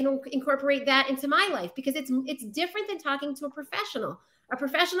 maybe I can incorporate that into my life, because it's different than talking to a professional. A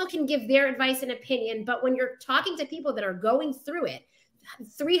professional can give their advice and opinion, but when you're talking to people that are going through it,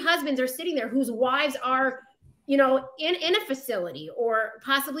 3 husbands are sitting there whose wives are, you know, in a facility or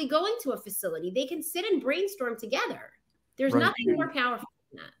possibly going to a facility. They can sit and brainstorm together. There's nothing more powerful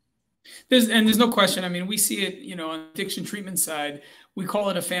than that. There's no question. I mean, we see it, you know, on the addiction treatment side, we call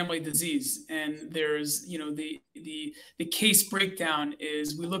it a family disease. And there's, you know, the case breakdown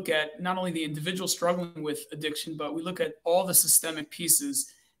is we look at not only the individual struggling with addiction, but we look at all the systemic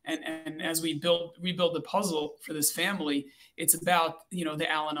pieces. And as we rebuild the puzzle for this family, it's about, you know, the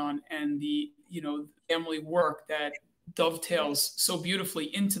Al-Anon and the, you know, family work that dovetails so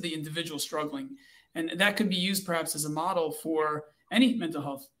beautifully into the individual struggling. And that could be used perhaps as a model for any mental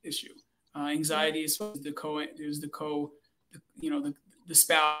health issue. Anxiety is the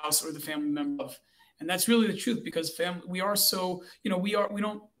spouse or the family member of. And that's really the truth, because we are so, you know, we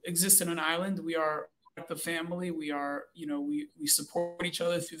don't exist in an island. We are the family. We are, you know, we support each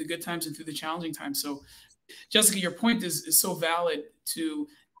other through the good times and through the challenging times. So Jessica, your point is so valid, to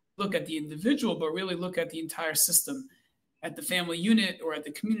look at the individual, but really look at the entire system, at the family unit or at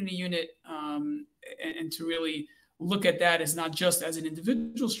the community unit, and to really look at that as not just as an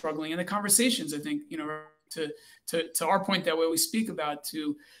individual struggling. And the conversations, I think, you know, to our point that way we speak about,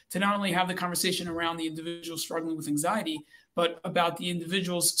 to not only have the conversation around the individual struggling with anxiety, but about the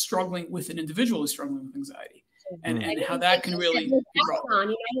individuals struggling with an individual who's struggling with anxiety, and how that can really be brought.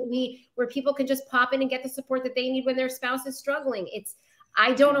 You know, where people can just pop in and get the support that they need when their spouse is struggling.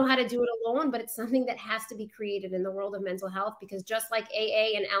 I don't know how to do it alone, but it's something that has to be created in the world of mental health, because just like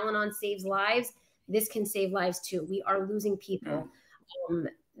AA and Al-Anon saves lives, this can save lives too. We are losing people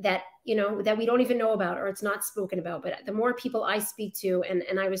that, you know, that we don't even know about, or it's not spoken about. But the more people I speak to,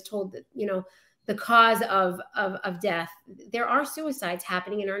 and I was told that, you know, the cause of death, there are suicides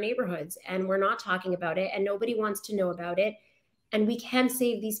happening in our neighborhoods, and we're not talking about it, and nobody wants to know about it. And we can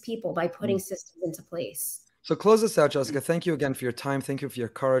save these people by putting systems into place. So close this out, Jessica. Thank you again for your time. Thank you for your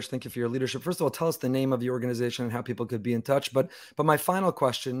courage. Thank you for your leadership. First of all, tell us the name of the organization and how people could be in touch. But my final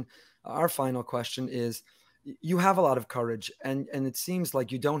question, our final question is, you have a lot of courage, and it seems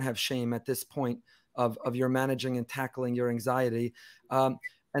like you don't have shame at this point of your managing and tackling your anxiety.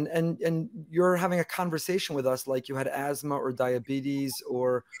 And you're having a conversation with us like you had asthma or diabetes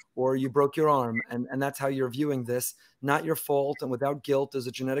or you broke your arm, and that's how you're viewing this. Not your fault, and without guilt. There's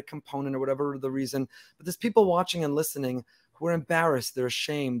a genetic component or whatever the reason. But there's people watching and listening who are embarrassed, they're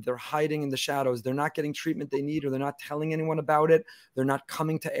ashamed, they're hiding in the shadows, they're not getting treatment they need, or they're not telling anyone about it. They're not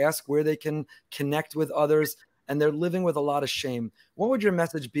coming to ask where they can connect with others, and they're living with a lot of shame. What would your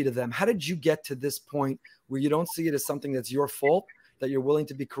message be to them? How did you get to this point where you don't see it as something that's your fault, that you're willing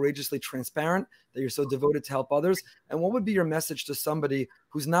to be courageously transparent, that you're so devoted to help others? And what would be your message to somebody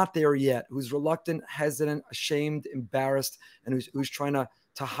who's not there yet, who's reluctant, hesitant, ashamed, embarrassed, and who's trying to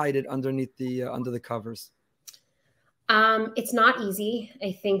hide it underneath under the covers? It's not easy.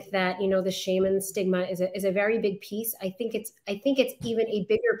 I think that, you know, the shame and the stigma is a very big piece. I think it's even a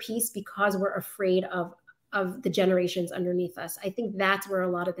bigger piece because we're afraid of the generations underneath us. I think that's where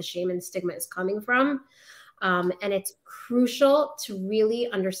a lot of the shame and stigma is coming from. And it's crucial to really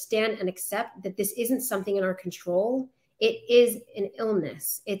understand and accept that this isn't something in our control. It is an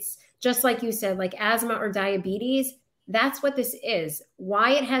illness. It's just like you said, like asthma or diabetes. That's what this is.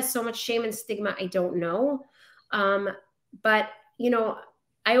 Why it has so much shame and stigma, I don't know. But, you know,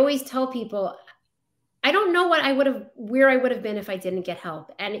 I always tell people, I don't know where I would have been if I didn't get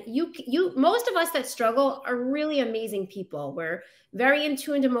help. And most of us that struggle are really amazing people. We're very in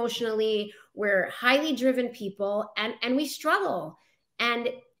tuned emotionally. We're highly driven people, and we struggle. And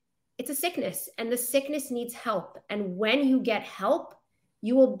it's a sickness, and the sickness needs help. And when you get help,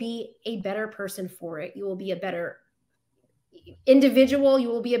 you will be a better person for it. You will be a better individual. You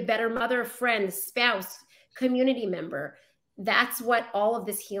will be a better mother, friend, spouse, community member. That's what all of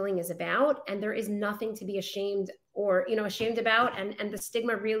this healing is about. And there is nothing to be ashamed about. And the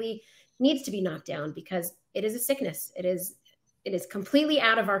stigma really needs to be knocked down, because it is a sickness. It is completely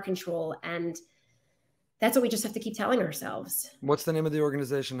out of our control. And that's what we just have to keep telling ourselves. What's the name of the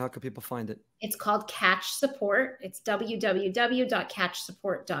organization? How can people find it? It's called Catch Support. It's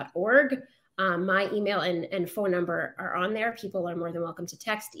www.catchsupport.org. My email and phone number are on there. People are more than welcome to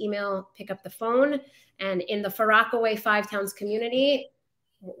text, email, pick up the phone. And in the Far Rockaway 5 Towns community,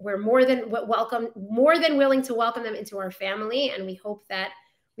 we're more than willing to welcome them into our family. And we hope that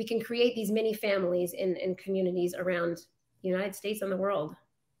we can create these mini families in communities around the United States and the world.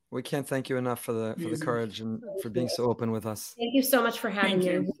 We can't thank you enough for the courage and for being so open with us. Thank you so much for having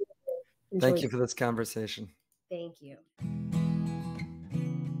me. Thank you for this conversation. Thank you.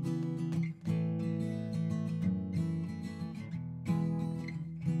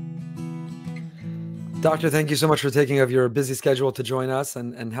 Doctor, thank you so much for taking of your busy schedule to join us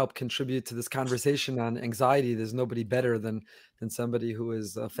and help contribute to this conversation on anxiety. There's nobody better than somebody who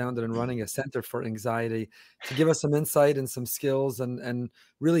is founded and running a center for anxiety to give us some insight and some skills and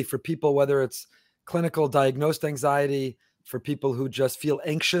really for people, whether it's clinical diagnosed anxiety, for people who just feel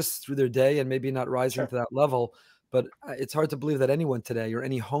anxious through their day and maybe not rising to that level. But it's hard to believe that anyone today or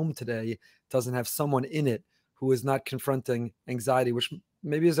any home today doesn't have someone in it who is not confronting anxiety, which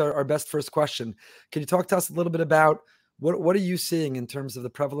maybe is our best first question. Can you talk to us a little bit about what are you seeing in terms of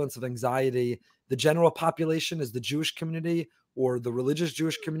the prevalence of anxiety? The general population, is the Jewish community or the religious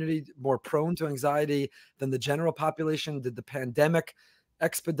Jewish community more prone to anxiety than the general population? Did the pandemic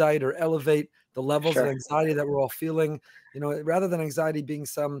expedite or elevate the levels of anxiety that we're all feeling? You know, rather than anxiety being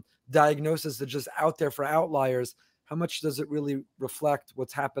some diagnosis that's just out there for outliers, how much does it really reflect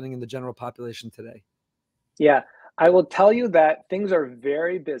what's happening in the general population today? Yeah, I will tell you that things are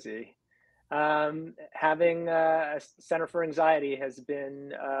very busy. Having a Center for Anxiety has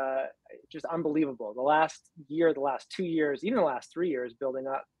been just unbelievable. The last year, the last 2 years, even the last 3 years building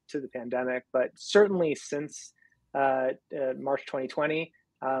up to the pandemic, but certainly since March 2020,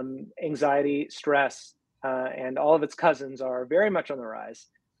 anxiety, stress, and all of its cousins are very much on the rise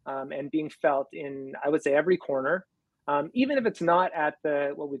and being felt in, I would say, every corner. Even if it's not at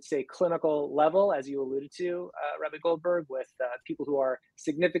the, what we'd say, clinical level, as you alluded to, Rabbi Goldberg, with people who are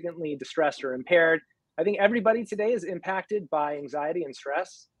significantly distressed or impaired. I think everybody today is impacted by anxiety and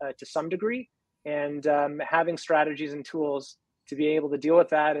stress to some degree, and having strategies and tools to be able to deal with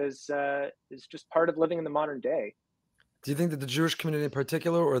that is just part of living in the modern day. Do you think that the Jewish community in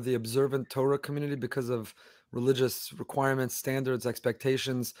particular, or the observant Torah community, because of religious requirements, standards,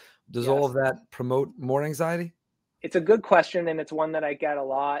 expectations, does all of that promote more anxiety? It's a good question, and it's one that I get a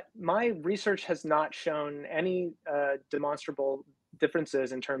lot. My research has not shown any demonstrable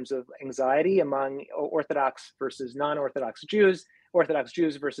differences in terms of anxiety among Orthodox versus non-Orthodox Jews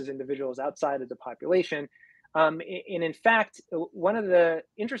versus individuals outside of the population. And in fact, one of the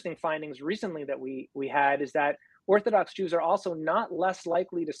interesting findings recently that we had is that Orthodox Jews are also not less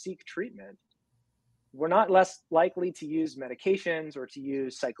likely to seek treatment. We're not less likely to use medications or to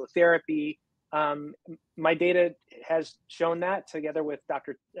use psychotherapy. My data has shown that, together with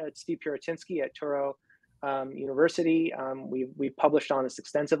Dr. Steve Piratinsky at Touro University. We've published on this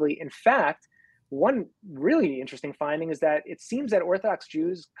extensively. In fact, one really interesting finding is that it seems that Orthodox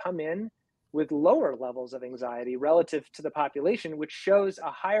Jews come in with lower levels of anxiety relative to the population, which shows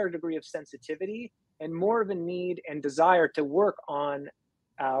a higher degree of sensitivity and more of a need and desire to work on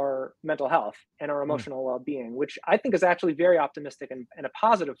our mental health and our emotional well-being, which I think is actually very optimistic and a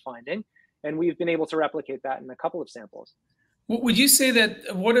positive finding. And we've been able to replicate that in a couple of samples. Would you say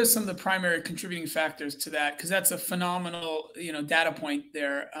that, what are some of the primary contributing factors to that? Because that's a phenomenal, data point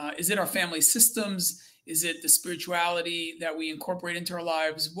there. Is it our family systems? Is it the spirituality that we incorporate into our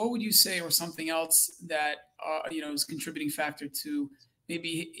lives? What would you say, or something else that, is a contributing factor to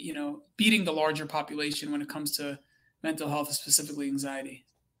maybe, beating the larger population when it comes to mental health, specifically anxiety?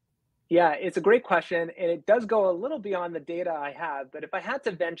 Yeah, it's a great question, and it does go a little beyond the data I have. But if I had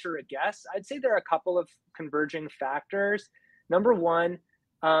to venture a guess, I'd say there are a couple of converging factors. Number one,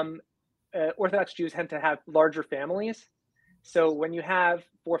 Orthodox Jews tend to have larger families. So when you have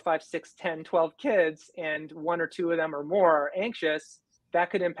 4, 5, 6, 10, 12 kids, and one or two of them or more are anxious,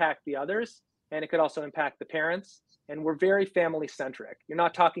 that could impact the others, and it could also impact the parents. And we're very family centric. You're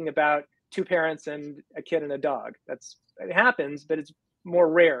not talking about two parents and a kid and a dog. It happens, but it's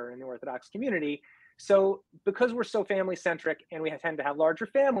more rare in the Orthodox community. So because we're so family centric and we tend to have larger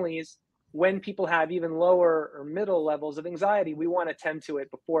families, when people have even lower or middle levels of anxiety, we want to tend to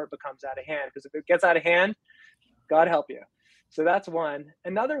it before it becomes out of hand. Because if it gets out of hand, God help you. So that's one.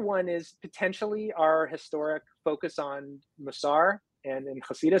 Another one is potentially our historic focus on Musar and in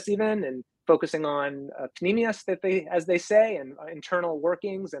Hasidus even, and focusing on pnimius, as they say, and internal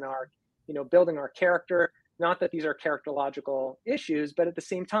workings and our, building our character. Not that these are characterological issues, but at the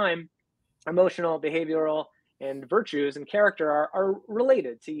same time, emotional, behavioral, and virtues and character are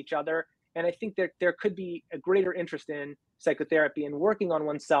related to each other. And I think that there could be a greater interest in psychotherapy and working on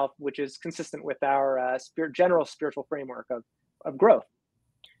oneself, which is consistent with our general spiritual framework of growth.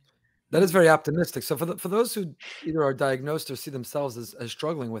 That is very optimistic. So for those who either are diagnosed or see themselves as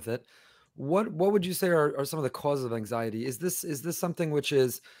struggling with it, what would you say are some of the causes of anxiety? Is this something which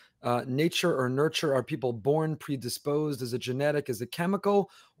is nature or nurture? Are people born predisposed? Is it genetic? Is it chemical?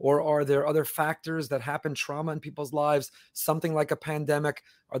 Or are there other factors that happen, trauma in people's lives, something like a pandemic?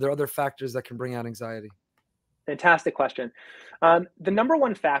 Are there other factors that can bring out anxiety? Fantastic question. The number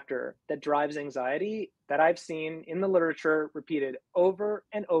one factor that drives anxiety that I've seen in the literature repeated over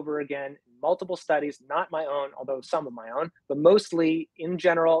and over again in multiple studies, not my own, although some of my own, but mostly in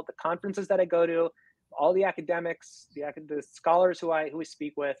general, the conferences that I go to, all the academics, the scholars who we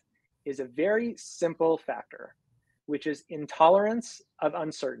speak with, is a very simple factor, which is intolerance of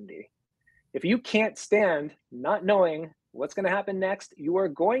uncertainty. If you can't stand not knowing what's going to happen next, you are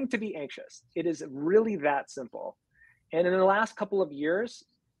going to be anxious. It is really that simple. And in the last couple of years,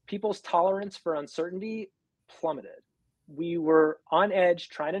 people's tolerance for uncertainty plummeted. We were on edge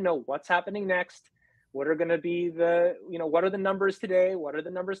trying to know what's happening next. What are going to be what are the numbers today? What are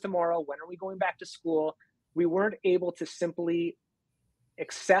the numbers tomorrow? When are we going back to school? We weren't able to simply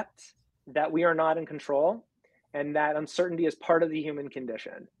accept that we are not in control and that uncertainty is part of the human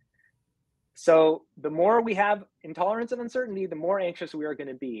condition. So the more we have intolerance of uncertainty, the more anxious we are going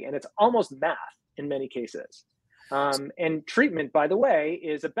to be. And it's almost math in many cases. And treatment, by the way,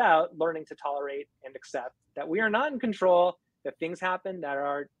 is about learning to tolerate and accept that we are not in control, that things happen that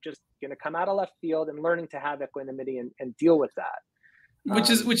are just going to come out of left field, and learning to have equanimity and deal with that. Which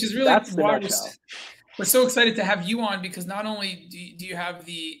is really why we're so excited to have you on, because not only do you have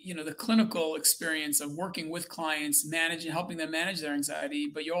the clinical experience of working with clients, helping them manage their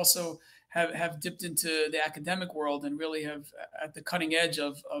anxiety, but you also have dipped into the academic world and really have at the cutting edge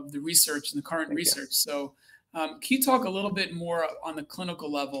of the research and the current research. So can you talk a little bit more on the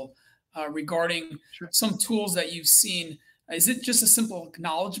clinical level regarding some tools that you've seen? Is it just a simple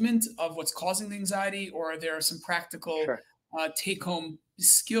acknowledgement of what's causing the anxiety, or are there some practical take-home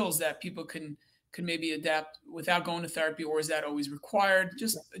skills that people can maybe adapt without going to therapy, or is that always required?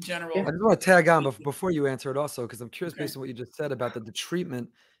 Just a general. I just want to tag on before you answer it also, because I'm curious based on what you just said about that the treatment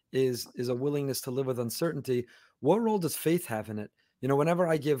is a willingness to live with uncertainty. What role does faith have in it? Whenever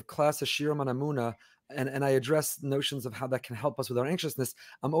I give class a Shir Manamuna and I address notions of how that can help us with our anxiousness,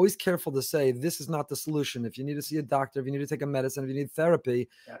 I'm always careful to say, this is not the solution. If you need to see a doctor, if you need to take a medicine, if you need therapy,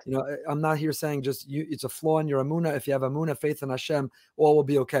 I'm not here saying it's a flaw in your Amuna. If you have Amuna, faith in Hashem, all will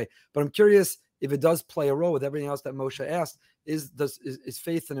be okay. But I'm curious if it does play a role with everything else that Moshe asked. Is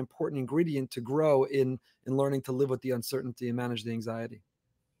faith an important ingredient to grow in learning to live with the uncertainty and manage the anxiety?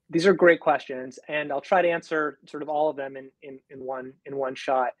 These are great questions, and I'll try to answer sort of all of them in one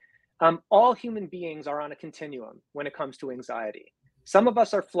shot. All human beings are on a continuum when it comes to anxiety. Some of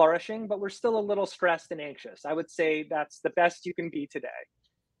us are flourishing, but we're still a little stressed and anxious. I would say that's the best you can be today.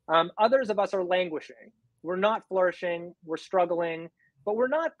 Others of us are languishing. We're not flourishing, we're struggling, but we're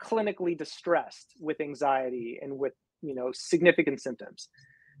not clinically distressed with anxiety and with significant symptoms.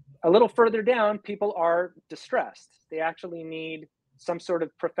 A little further down, people are distressed. They actually need some sort of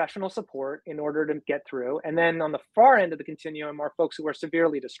professional support in order to get through. And then on the far end of the continuum are folks who are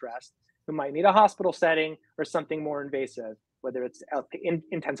severely distressed, who might need a hospital setting or something more invasive, whether it's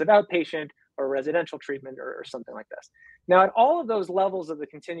intensive outpatient or residential treatment or something like this. Now, at all of those levels of the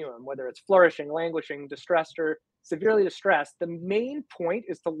continuum, whether it's flourishing, languishing, distressed, or severely distressed, the main point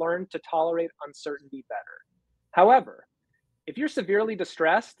is to learn to tolerate uncertainty better. However, if you're severely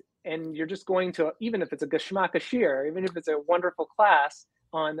distressed and you're just going to, even if it's a Geshmak Ashir, even if it's a wonderful class,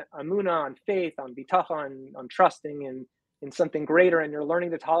 on amuna, on faith, on bitachon, on trusting in something greater, and you're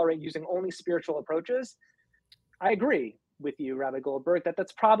learning to tolerate using only spiritual approaches, I agree with you, Rabbi Goldberg, that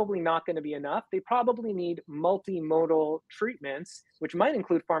that's probably not going to be enough. They probably need multimodal treatments, which might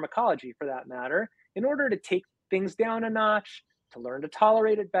include pharmacology for that matter, in order to take things down a notch, to learn to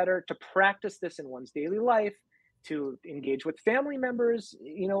tolerate it better, to practice this in one's daily life, to engage with family members,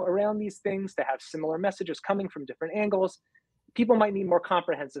 around these things, to have similar messages coming from different angles. People might need more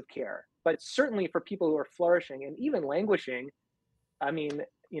comprehensive care, but certainly for people who are flourishing and even languishing, I mean,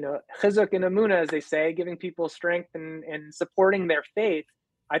 chizuk and amuna, as they say, giving people strength and supporting their faith.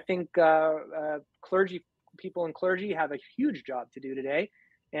 I think people in clergy have a huge job to do today,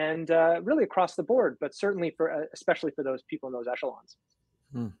 and really across the board, but certainly especially for those people in those echelons.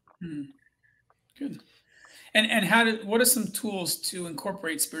 Good. And what are some tools to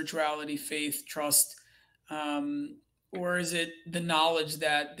incorporate spirituality, faith, trust, or is it the knowledge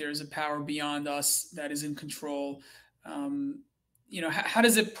that there's a power beyond us that is in control? How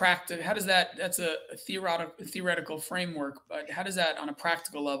does it practice? How does that's a theoretical framework, but how does that on a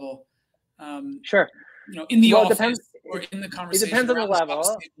practical level? Sure. In the office or in the conversation. It depends on the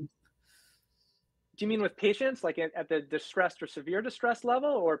level. Do you mean with patients, like at the distressed or severe distress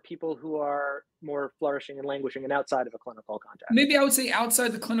level, or people who are more flourishing and languishing and outside of a clinical context? Maybe I would say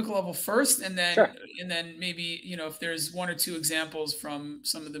outside the clinical level first, and then Sure. And then maybe if there's one or two examples from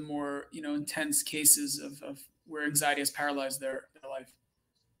some of the more intense cases of where anxiety has paralyzed their life.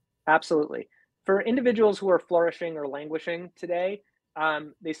 Absolutely. For individuals who are flourishing or languishing today,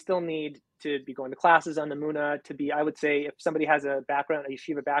 they still need to be going to classes on the Muna, I would say, if somebody has a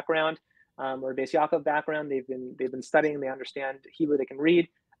yeshiva background, or a Beis Yaakov background, they've been studying, they understand Hebrew, they can read.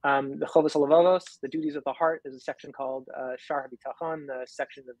 The Chovos HaLevavos, the duties of the heart, is a section called Shar HaBitachon, the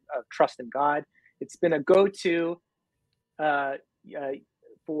section of trust in God. It's been a go-to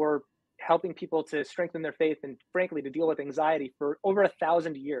for helping people to strengthen their faith and, frankly, to deal with anxiety for over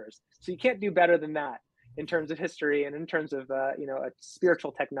 1,000 years. So you can't do better than that in terms of history and in terms of a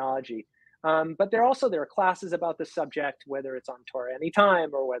spiritual technology. But there are classes about this subject, whether it's on Torah Anytime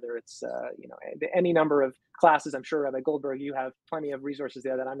or whether it's any number of classes. I'm sure, Rabbi Goldberg, you have plenty of resources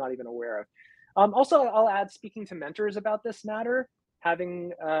there that I'm not even aware of. Also, I'll add, speaking to mentors about this matter,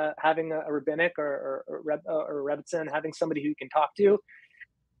 having a rabbinic or rebbitzin, having somebody who you can talk to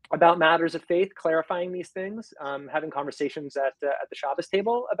about matters of faith, clarifying these things, having conversations at the Shabbos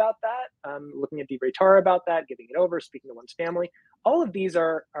table about that, looking at Divrei Torah about that, giving it over, speaking to one's family. All of these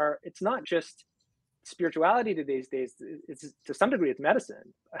are it's not just spirituality these days. It's to some degree it's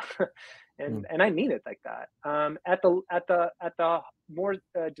medicine, and I mean it like that. At the more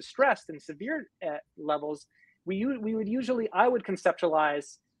distressed and severe levels, I would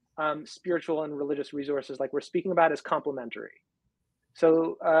conceptualize spiritual and religious resources like we're speaking about as complementary.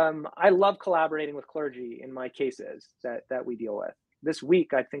 So I love collaborating with clergy in my cases that we deal with. This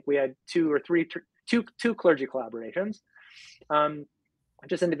week, I think we had two clergy collaborations.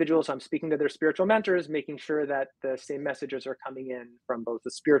 Just individuals, I'm speaking to their spiritual mentors, making sure that the same messages are coming in from both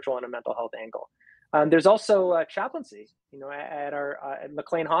a spiritual and a mental health angle. There's also chaplaincy. At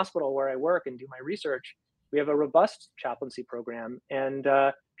McLean Hospital, where I work and do my research, we have a robust chaplaincy program, and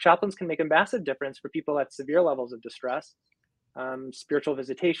chaplains can make a massive difference for people at severe levels of distress. Spiritual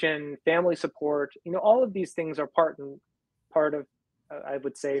visitation, family support, all of these things are part of, I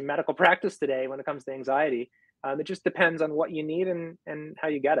would say, medical practice today when it comes to anxiety. It just depends on what you need and how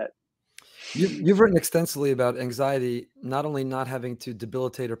you get it. You've written extensively about anxiety, not only not having to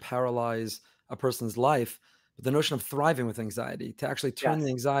debilitate or paralyze a person's life, but the notion of thriving with anxiety, to actually turn the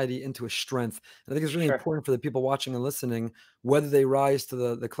anxiety into a strength. And I think it's really important for the people watching and listening, whether they rise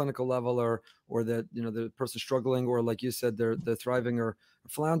to the clinical level or the person struggling, or like you said, they're thriving or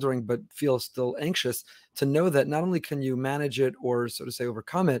floundering, but feel still anxious, to know that not only can you manage it or, so to say,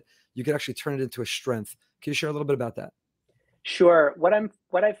 overcome it, you can actually turn it into a strength. Can you share a little bit about that? Sure. What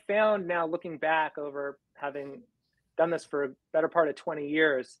I've found now, looking back over having done this for a better part of 20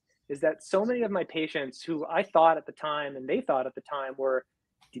 years, is that so many of my patients who I thought at the time and they thought at the time were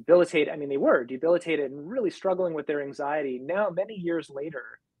debilitated. I mean, they were debilitated and really struggling with their anxiety. Now, many years later,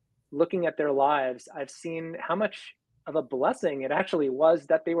 looking at their lives, I've seen how much of a blessing it actually was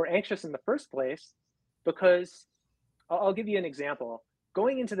that they were anxious in the first place. Because I'll give you an example.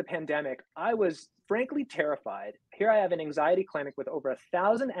 Going into the pandemic, I was frankly terrified. Here I have an anxiety clinic with over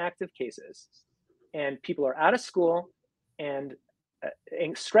 1,000 active cases, and people are out of school, and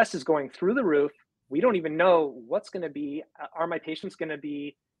stress is going through the roof. We don't even know what's going to be. Are my patients going to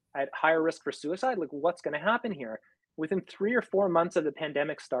be at higher risk for suicide? Like, what's going to happen here? Within 3 or 4 months of the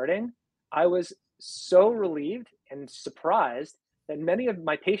pandemic starting, I was so relieved and surprised and many of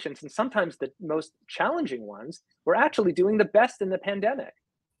my patients, and sometimes the most challenging ones, were actually doing the best in the pandemic.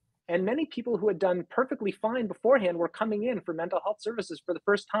 And many people who had done perfectly fine beforehand were coming in for mental health services for the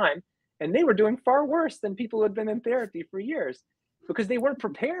first time, and they were doing far worse than people who had been in therapy for years because they weren't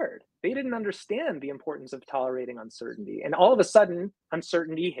prepared. They didn't understand the importance of tolerating uncertainty. And all of a sudden,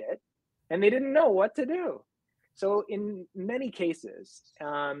 uncertainty hit, and they didn't know what to do. So in many cases,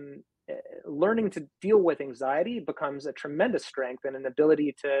 learning to deal with anxiety becomes a tremendous strength and an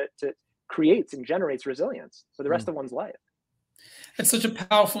ability to creates and generates resilience for the rest of one's life. That's such a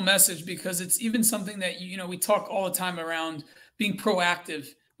powerful message, because it's even something that, we talk all the time around being proactive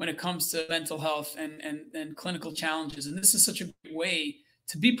when it comes to mental health and clinical challenges. And this is such a great way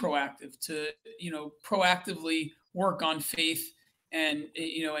to be proactive, to, proactively work on faith and,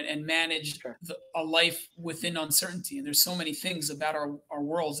 and manage a life within uncertainty. And there's so many things about our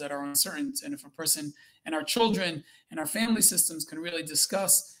worlds that are uncertain. And if a person and our children and our family systems can really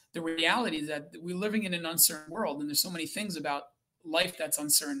discuss the reality that we're living in an uncertain world, and there's so many things about life that's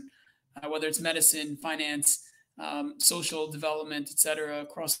uncertain, whether it's medicine, finance, social development, et cetera,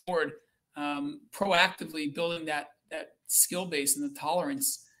 across the board, proactively building that skill base and the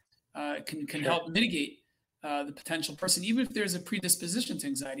tolerance can help mitigate the potential person, even if there's a predisposition to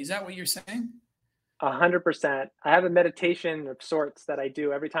anxiety. Is that what you're saying? 100%. I have a meditation of sorts that I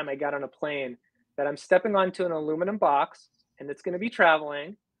do every time I get on a plane, that I'm stepping onto an aluminum box, and it's going to be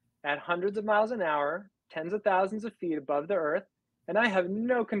traveling at hundreds of miles an hour, tens of thousands of feet above the earth, and I have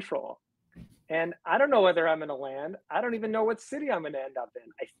no control. And I don't know whether I'm going to land. I don't even know what city I'm going to end up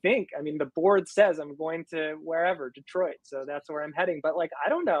in. The board says I'm going to wherever, Detroit. So that's where I'm heading. But I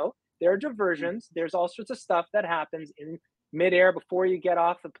don't know. There are diversions. There's all sorts of stuff that happens in midair before you get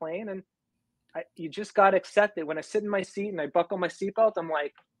off the plane. And you just got to accept it. When I sit in my seat and I buckle my seatbelt, I'm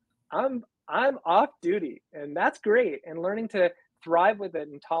like, I'm off duty. And that's great. And learning to thrive with it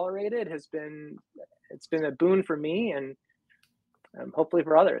and tolerate it it's been a boon for me, and hopefully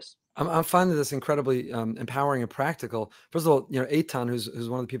for others. I'm finding this incredibly empowering and practical. First of all, Etan, who's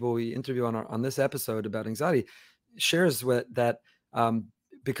one of the people we interview on this episode about anxiety, shares that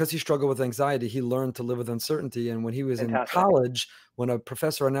because he struggled with anxiety, he learned to live with uncertainty. And when he was in college, when a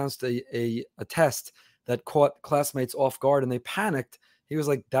professor announced a test that caught classmates off guard and they panicked, he was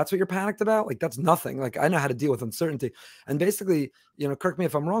like, "That's what you're panicked about? That's nothing. I know how to deal with uncertainty." And basically, correct me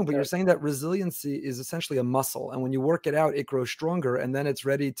if I'm wrong, but you're saying that resiliency is essentially a muscle. And when you work it out, it grows stronger, and then it's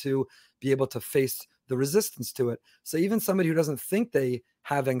ready to be able to face the resistance to it. So even somebody who doesn't think they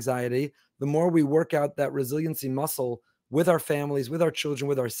have anxiety, the more we work out that resiliency muscle with our families, with our children,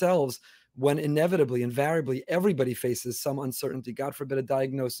 with ourselves, when inevitably, invariably, everybody faces some uncertainty, God forbid a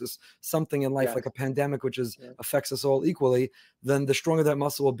diagnosis, something in life like a pandemic, which affects us all equally, then the stronger that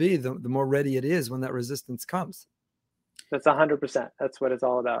muscle will be, the more ready it is when that resistance comes. That's 100%. That's what it's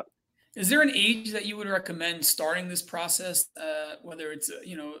all about. Is there an age that you would recommend starting this process, whether it's,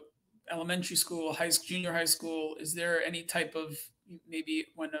 elementary school, junior high school? Is there any type of, maybe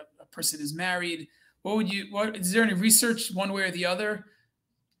when a person is married, is there any research one way or the other?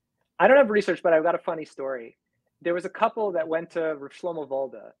 I don't have research, but I've got a funny story. There was a couple that went to Rav Shlomo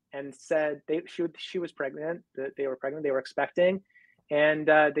Volda and said she was pregnant. They were pregnant. They were expecting, and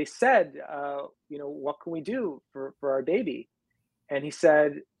they said, what can we do for our baby? And he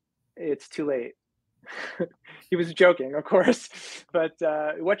said, "It's too late." He was joking, of course, but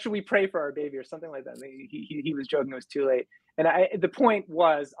what should we pray for our baby or something like that? He was joking. It was too late. And the point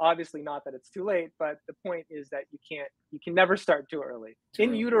was obviously not that it's too late, but the point is that you can never start too early.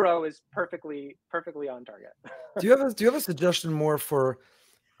 In utero is perfectly on target. Do you have a suggestion more for,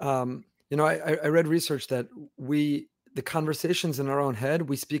 I read research that the conversations in our own head,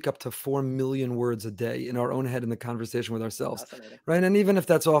 we speak up to 4 million words a day in our own head in the conversation with ourselves, right? And even if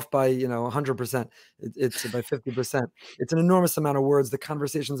that's off by 100%, it's by 50%. It's an enormous amount of words. The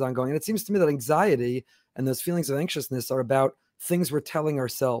conversation's ongoing, and it seems to me that anxiety and those feelings of anxiousness are about things we're telling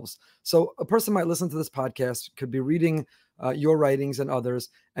ourselves. So a person might listen to this podcast, could be reading your writings and others,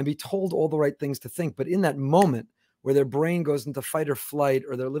 and be told all the right things to think, but in that moment where their brain goes into fight or flight,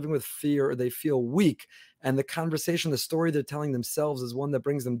 or they're living with fear, or they feel weak, and the conversation, the story they're telling themselves is one that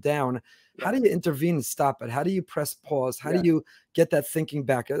brings them down. How do you intervene and stop it? How do you press pause? How do you get that thinking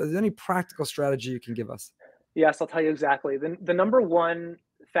back? Is there any practical strategy you can give us? Yes, I'll tell you exactly. The number one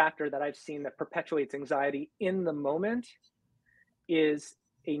factor that I've seen that perpetuates anxiety in the moment is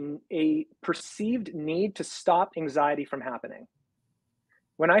a perceived need to stop anxiety from happening.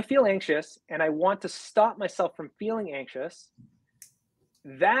 When I feel anxious and I want to stop myself from feeling anxious,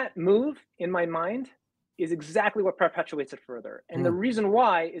 that move in my mind is exactly what perpetuates it further. And the reason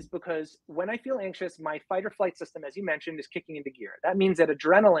why is because when I feel anxious, my fight or flight system, as you mentioned, is kicking into gear. That means that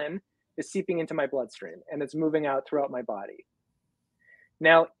adrenaline is seeping into my bloodstream and it's moving out throughout my body.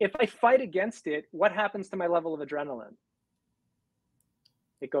 Now, if I fight against it, what happens to my level of adrenaline?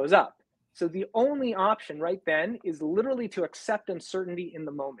 It goes up. So the only option right then is literally to accept uncertainty in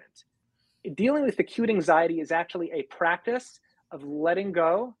the moment. Dealing with acute anxiety is actually a practice of letting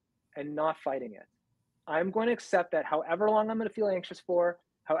go and not fighting it. I'm going to accept that however long I'm going to feel anxious for,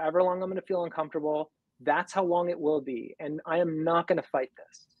 however long I'm going to feel uncomfortable, that's how long it will be. And I am not going to fight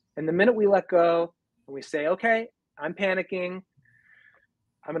this. And the minute we let go and we say, okay, I'm panicking,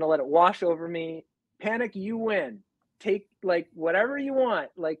 I'm going to let it wash over me. Panic, you win. Take like whatever you want,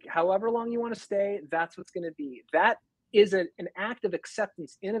 like however long you want to stay, that's what's going to be. That is an act of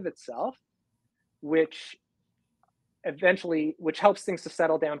acceptance in of itself, which helps things to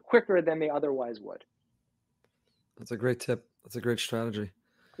settle down quicker than they otherwise would. That's a great tip. That's a great strategy.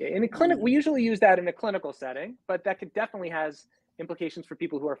 Yeah, in a clinic, we usually use that in a clinical setting, but that could definitely has implications for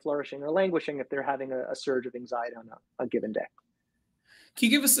people who are flourishing or languishing if they're having a surge of anxiety on a given day. Can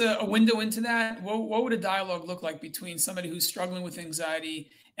you give us a window into that? What would a dialogue look like between somebody who's struggling with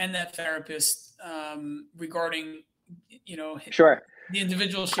anxiety and that therapist regarding, Sure. the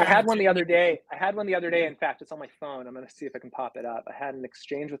individual? I had one the other day. In fact, it's on my phone. I'm going to see if I can pop it up. I had an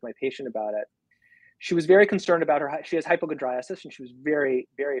exchange with my patient about it. She was very concerned about she has hypochondriasis, and she was very,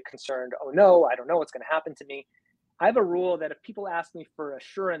 very concerned. Oh no, I don't know what's going to happen to me. I have a rule that if people ask me for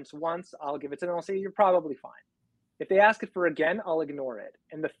assurance once, I'll give it to them. I'll say, you're probably fine. If they ask it for again, I'll ignore it.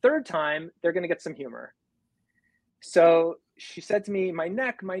 And the third time, they're going to get some humor. So she said to me, my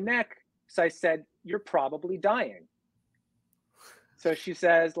neck. So I said, you're probably dying. So she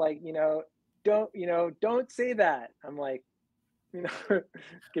says, like, don't say that. I'm like,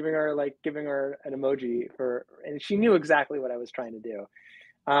 giving her an emoji and she knew exactly what I was trying to do.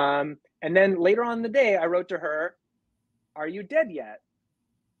 And then later on in the day, I wrote to her, are you dead yet?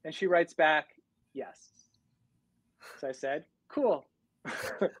 And she writes back, yes. So I said, cool.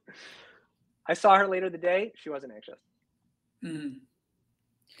 I saw her later the day. She wasn't anxious. Mm-hmm.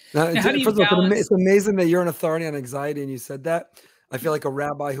 Now, it's amazing that you're an authority on anxiety and you said that. I feel like a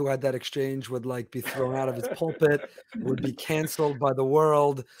rabbi who had that exchange would like be thrown out of his pulpit, would be canceled by the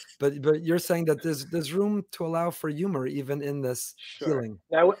world. But you're saying that there's room to allow for humor even in this healing.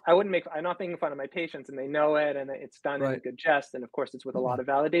 Now, I'm not making fun of my patients, and they know it, and it's done in a good jest. And of course, it's with a lot of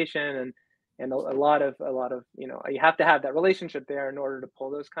validation and a lot of you have to have that relationship there in order to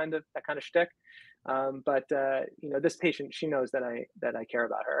pull that kind of shtick. But this patient, she knows that I care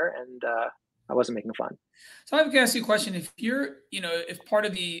about her, and I wasn't making fun. So I have to ask you a question. If you're, if part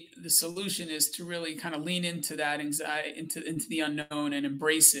of the solution is to really kind of lean into that anxiety, into the unknown and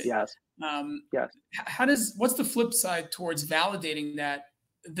embrace it. Yes. Yes. What's the flip side towards validating that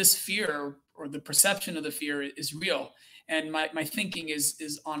this fear or the perception of the fear is real, and my thinking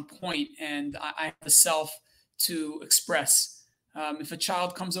is on point, and I have the self to express. If a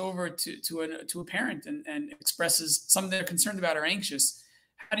child comes over to a parent and expresses something they're concerned about or anxious,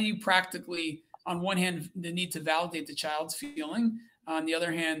 how do you practically, on one hand, the need to validate the child's feeling, on the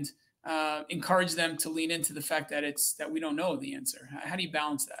other hand, encourage them to lean into the fact that we don't know the answer? How do you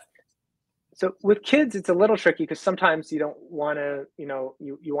balance that? So with kids, it's a little tricky because sometimes you don't want to,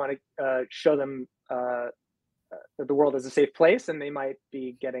 you want to show them that the world is a safe place, and they might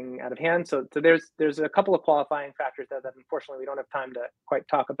be getting out of hand. So there's a couple of qualifying factors that unfortunately we don't have time to quite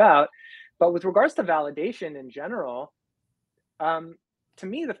talk about. But with regards to validation in general, to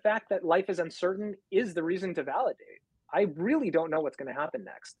me, the fact that life is uncertain is the reason to validate. I really don't know what's going to happen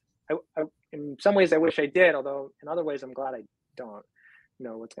next. In some ways, I wish I did, although in other ways, I'm glad I don't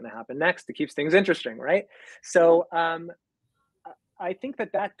know what's going to happen next. It keeps things interesting, right? So I think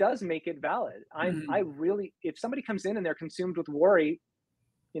that does make it valid. I really, if somebody comes in and they're consumed with worry,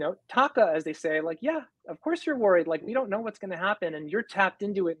 taka, as they say, like, yeah, of course you're worried. Like, we don't know what's going to happen, and you're tapped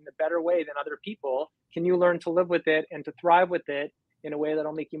into it in a better way than other people. Can you learn to live with it and to thrive with it in a way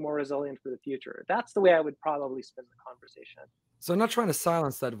that'll make you more resilient for the future? That's the way I would probably spin the conversation. So I'm not trying to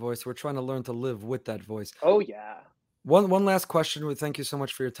silence that voice. We're trying to learn to live with that voice. Oh, yeah. One last question. Thank you so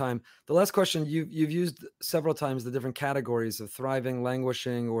much for your time. The last question, you've used several times the different categories of thriving,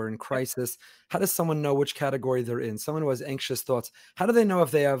 languishing, or in crisis. How does someone know which category they're in? Someone who has anxious thoughts, how do they know if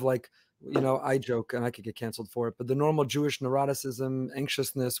they have, like, I joke and I could get canceled for it, but the normal Jewish neuroticism,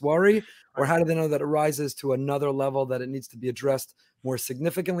 anxiousness, worry, or how do they know that it rises to another level that it needs to be addressed more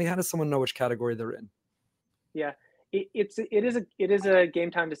significantly? How does someone know which category they're in? Yeah, it is a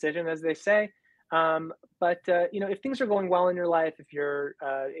game time decision, as they say. But if things are going well in your life, if you're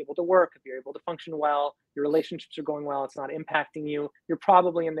able to work, if you're able to function well, your relationships are going well, it's not impacting you, you're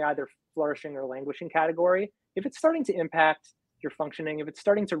probably in the either flourishing or languishing category. If it's starting to impact your functioning, if it's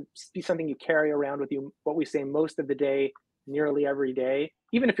starting to be something you carry around with you, what we say most of the day, nearly every day,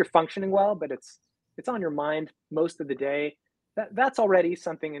 even if you're functioning well, but it's on your mind most of the day, that's already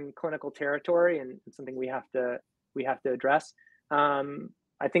something in clinical territory, and it's something we have to address.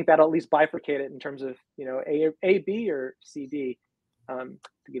 I think that'll at least bifurcate it in terms of A, B, or C, D, to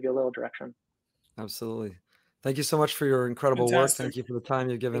give you a little direction. Absolutely. Thank you so much for your incredible work. Thank you for the time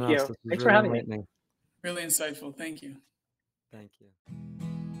you've given us. Thanks for having me. Really insightful. Thank you. Thank you.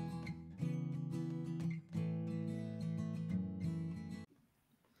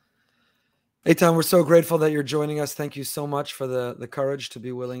 Etan, we're so grateful that you're joining us. Thank you so much for the courage to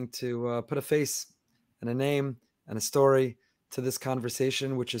be willing to put a face and a name and a story to this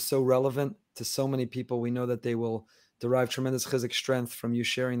conversation, which is so relevant to so many people. We know that they will derive tremendous chizuk strength from you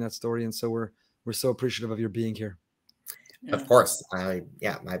sharing that story. And so we're so appreciative of your being here. Yeah. Of course. I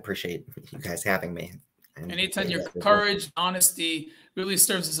appreciate you guys having me. And Etan, your courage, honesty really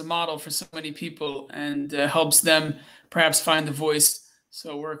serves as a model for so many people and helps them perhaps find the voice.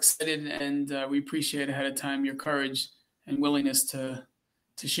 So we're excited, and we appreciate ahead of time your courage and willingness to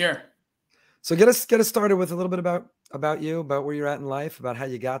share. So get us started with a little bit about you, about where you're at in life, about how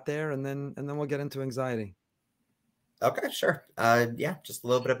you got there, and then we'll get into anxiety. Okay, sure. Yeah, just a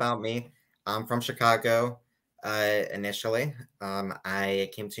little bit about me. I'm from Chicago initially. I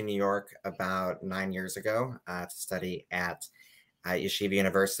came to New York about 9 years ago to study at Yeshiva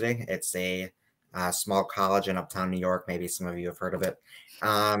University. It's a small college in uptown New York. Maybe some of you have heard of it.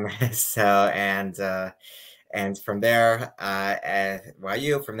 And from there, at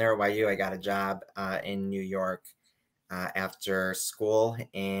YU, I got a job in New York after school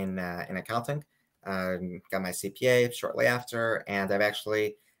in accounting. Got my CPA shortly after, and I've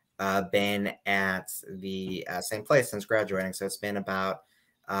actually been at the same place since graduating. So it's been about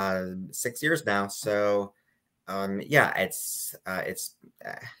 6 years now. So yeah, it's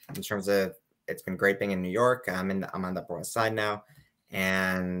in terms of, it's been great being in New York. I'm on the Upper West Side now,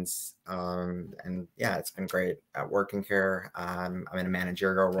 and yeah, it's been great working here. I'm in a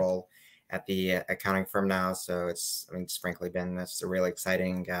managerial role at the accounting firm now, so it's frankly been a really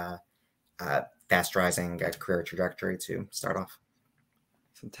exciting, fast rising career trajectory to start off.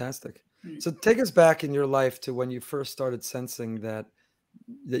 Fantastic. So take us back in your life to when you first started sensing that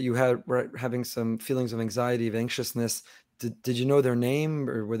you were having some feelings of anxiety, of anxiousness. Did you know their name,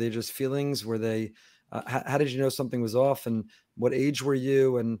 or were they just feelings? Were they, how did you know something was off, and what age were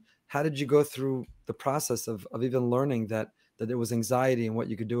you, and how did you go through the process of even learning that there was anxiety and what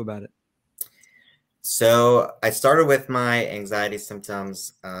you could do about it? So I started with my anxiety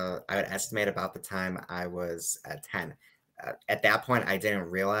symptoms, I would estimate about the time I was 10. At that point, I didn't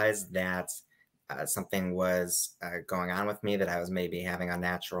realize that something was going on with me, that I was maybe having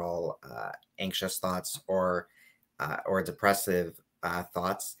unnatural anxious thoughts or depressive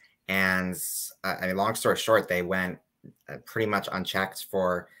thoughts. And I mean, long story short, they went pretty much unchecked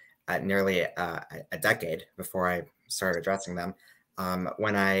for nearly a decade before I started addressing them.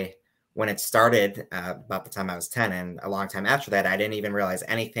 When it started about the time I was 10, and a long time after that, I didn't even realize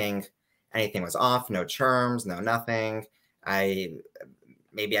anything was off, no germs, no nothing.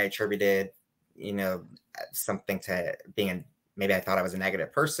 Maybe I attributed, something to maybe I thought I was a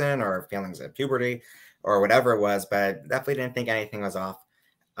negative person, or feelings of puberty or whatever it was, but definitely didn't think anything was off.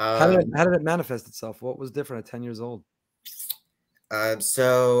 How did it manifest itself? What was different at 10 years old?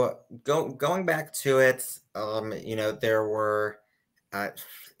 So going back to it, there were,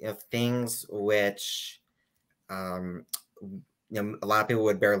 things which, a lot of people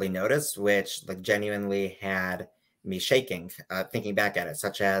would barely notice, which like genuinely had me shaking, thinking back at it,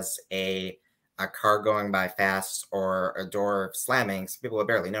 such as a car going by fast or a door slamming. So people would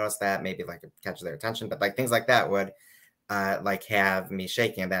barely notice that, maybe like it catches their attention, but like things like that would like have me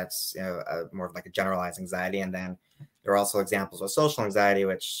shaking. That's more of like a generalized anxiety. And then there are also examples of social anxiety,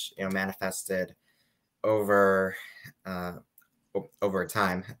 which manifested over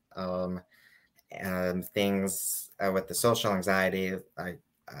time. Things with the social anxiety,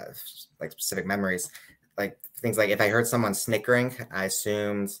 like specific memories, like things like if I heard someone snickering, I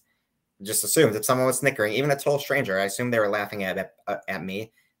just assumed if someone was snickering, even a total stranger, I assumed they were laughing at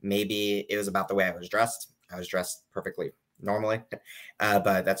me. Maybe it was about the way I was dressed. I was dressed perfectly normally,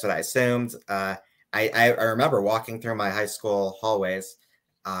 but that's what I assumed. I remember walking through my high school hallways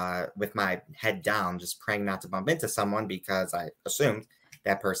with my head down, just praying not to bump into someone, because I assumed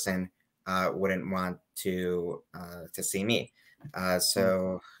that person wouldn't want to see me.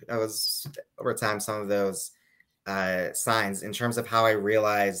 So it was over time, some of those signs in terms of how I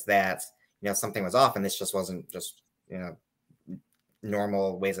realized that, something was off and this just wasn't just,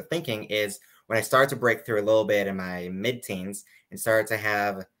 normal ways of thinking, is when I started to break through a little bit in my mid-teens and started to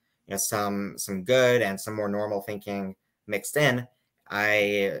have, some good and some more normal thinking mixed in.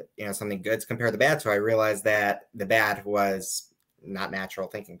 Something good to compare the bad to, I realized that the bad was not natural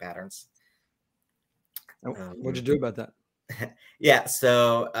thinking patterns. What'd you do about that? Yeah,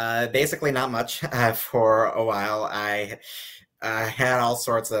 so basically not much. For a while, I had all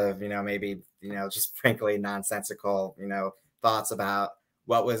sorts of, maybe, just frankly nonsensical, thoughts about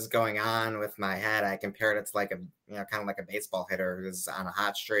what was going on with my head. I compared it to like a, kind of like a baseball hitter who's on a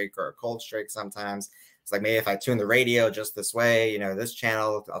hot streak or a cold streak sometimes. It's like, maybe if I tune the radio just this way, this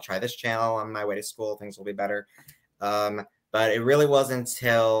channel, I'll try this channel on my way to school, things will be better. But it really wasn't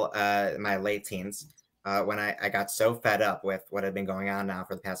until my late teens when I got so fed up with what had been going on now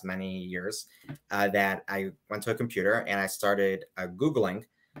for the past many years that I went to a computer and I started Googling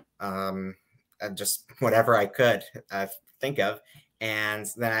just whatever I could think of. And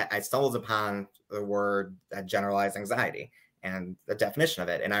then I stumbled upon the word generalized anxiety and the definition of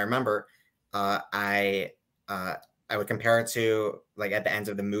it. And I remember I would compare it to, like, at the end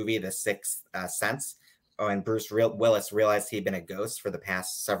of the movie, The Sixth Sense, when Bruce Willis realized he'd been a ghost for the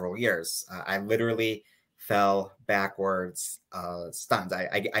past several years. I literally fell backwards, stunned.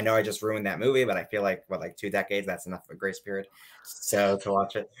 I know I just ruined that movie, but I feel like, like 2 decades, that's enough of a grace period so to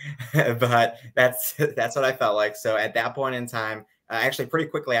watch it. But that's what I felt like. So at that point in time, actually pretty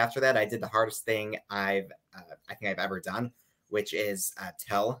quickly after that, I did the hardest thing I think I've ever done, which is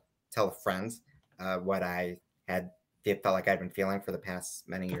tell a friend what I had felt like I'd been feeling for the past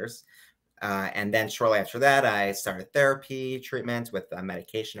many years. And then shortly after that, I started therapy treatment with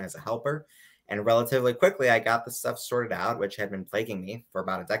medication as a helper. And relatively quickly, I got the stuff sorted out, which had been plaguing me for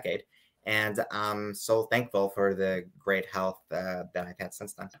about a decade. And I'm so thankful for the great health that I've had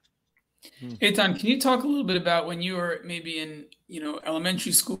since then. Etan, can you talk a little bit about when you were maybe in,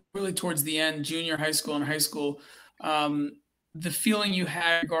 elementary school, really towards the end, junior high school and high school, the feeling you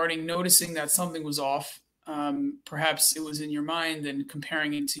had regarding noticing that something was off? Perhaps it was in your mind, and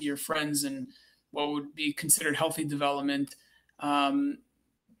comparing it to your friends and what would be considered healthy development,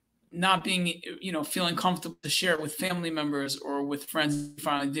 not being, feeling comfortable to share it with family members or with friends who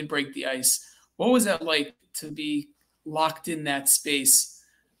finally did break the ice. What was that like to be locked in that space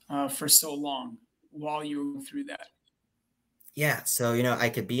for so long while you were going through that? Yeah, so, I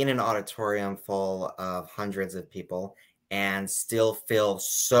could be in an auditorium full of hundreds of people and still feel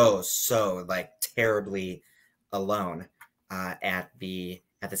so like terribly alone at the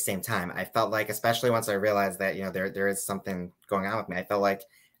same time. I felt like, especially once I realized that, there is something going on with me, I felt like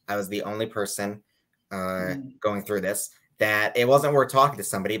I was the only person going through this, that it wasn't worth talking to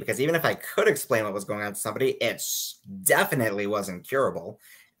somebody, because even if I could explain what was going on to somebody, it definitely wasn't curable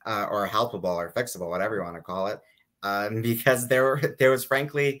or helpable or fixable, whatever you want to call it, because there was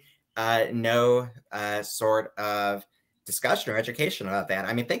frankly no sort of discussion or education about that.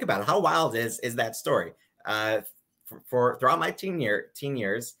 I mean, think about it. How wild is that story? For throughout my teen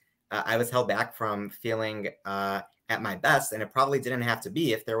years, I was held back from feeling at my best, and it probably didn't have to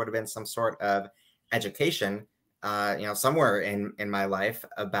be if there would have been some sort of education, somewhere in my life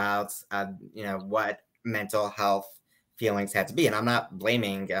about what mental health feelings had to be. And I'm not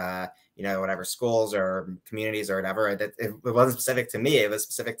blaming whatever schools or communities or whatever. It wasn't specific to me. It was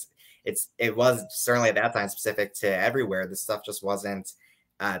specific. It was certainly at that time specific to everywhere. This stuff just wasn't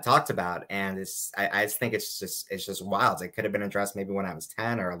talked about, and I just think it's just wild. It could have been addressed maybe when I was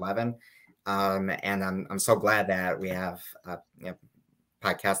 10 or 11, and I'm so glad that we have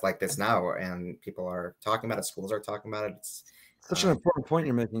podcasts like this now, and people are talking about it. Schools are talking about it. It's such an important point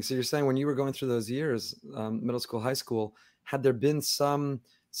you're making. So you're saying when you were going through those years, middle school, high school, had there been some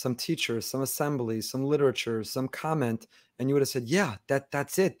teachers, some assemblies, some literature, some comment, and you would have said, yeah,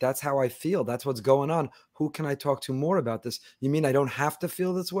 that's it. That's how I feel. That's what's going on. Who can I talk to more about this? You mean I don't have to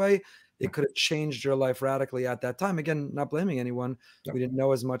feel this way? It could have changed your life radically at that time. Again, not blaming anyone. We didn't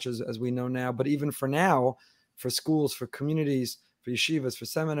know as much as we know now. But even for now, for schools, for communities, for yeshivas, for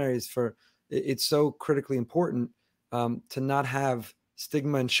seminaries, it's so critically important to not have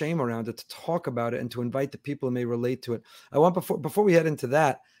stigma and shame around it, to talk about it, and to invite the people who may relate to it. I want, before we head into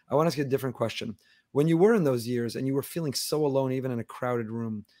that, I want to ask you a different question. When you were in those years and you were feeling so alone, even in a crowded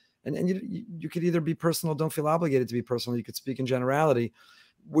room, and you could either be personal, don't feel obligated to be personal, you could speak in generality.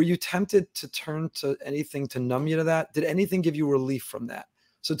 Were you tempted to turn to anything to numb you to that? Did anything give you relief from that?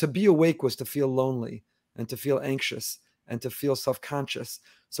 So to be awake was to feel lonely and to feel anxious and to feel self-conscious.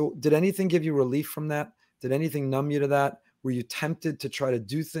 So did anything give you relief from that? Did anything numb you to that? Were you tempted to try to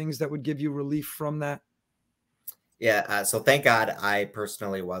do things that would give you relief from that? Yeah, so thank God I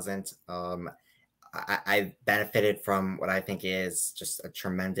personally wasn't. I benefited from what I think is just a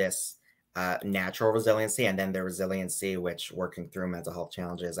tremendous natural resiliency, and then the resiliency which working through mental health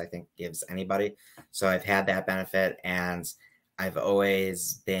challenges I think gives anybody. So I've had that benefit, and I've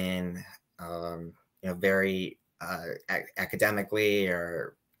always been very academically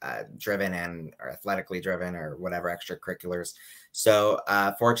or driven and or athletically driven or whatever extracurriculars. So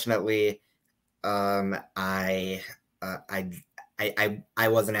fortunately, I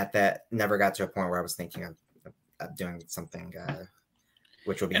wasn't at that, never got to a point where I was thinking of doing something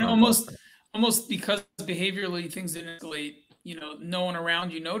which would be and harmful. almost because behaviorally things didn't escalate, no one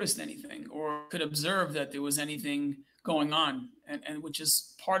around you noticed anything or could observe that there was anything going on, and which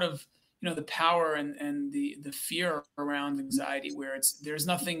is part of the power and the fear around anxiety, where there's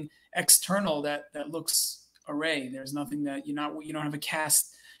nothing external that looks array. There's nothing that you don't have a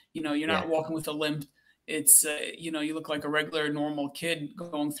cast, you're not walking with a limp. It's you look like a regular normal kid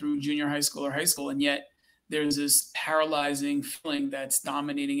going through junior high school or high school, and yet there's this paralyzing feeling that's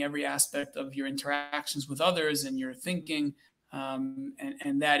dominating every aspect of your interactions with others and your thinking,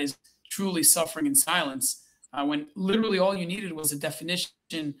 and that is truly suffering in silence, when literally all you needed was a definition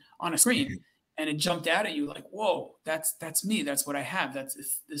on a screen, and it jumped out at you like, whoa, that's me, that's what I have,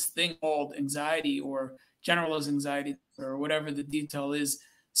 that's this thing called anxiety or generalized anxiety or whatever the detail is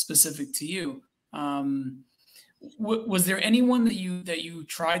specific to you. Was there anyone that you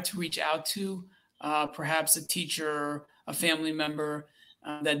tried to reach out to, perhaps a teacher, a family member,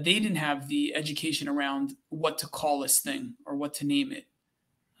 that they didn't have the education around what to call this thing or what to name it?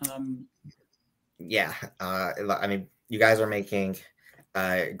 I mean, you guys are making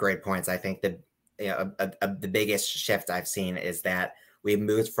great points. I think that the biggest shift I've seen is that we've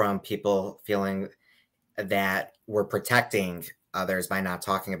moved from people feeling that we're protecting others by not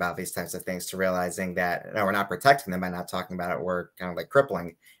talking about these types of things to realizing that no, we're not protecting them by not talking about it. We're kind of like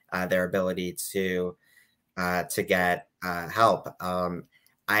crippling their ability to get help. I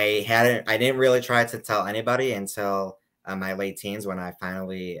didn't really try to tell anybody until my late teens, when I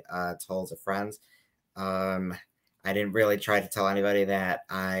finally told a friend. I didn't really try to tell anybody that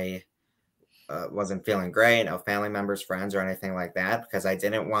I wasn't feeling great, no family members, friends, or anything like that, because I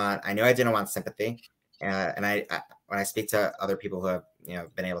knew I didn't want sympathy. And when I speak to other people who have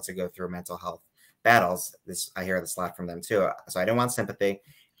been able to go through mental health battles, I hear this a lot from them too. So I didn't want sympathy.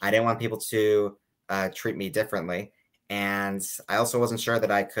 I didn't want people to treat me differently, and I also wasn't sure that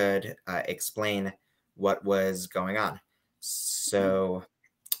I could explain what was going on. So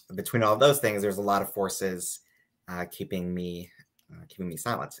between all of those things, there's a lot of forces keeping me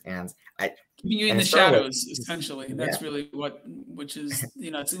silent, and keeping you in the shadows, essentially. That's really which is,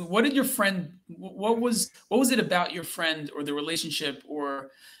 what did your friend, what was it about your friend or the relationship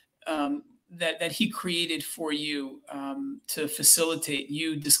or that he created for you to facilitate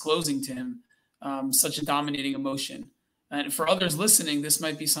you disclosing to him such a dominating emotion? And for others listening, this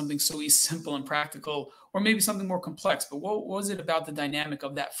might be something so simple and practical, or maybe something more complex, but what was it about the dynamic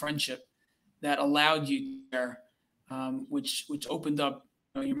of that friendship that allowed you there, which opened up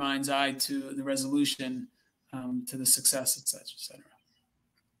your mind's eye to the resolution, to the success, et cetera,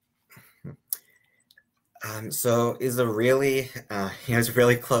 et cetera? So he's a really, he was a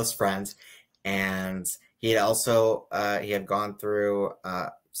really close friend, and he had also, he had gone through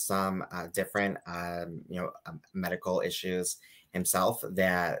some different, medical issues himself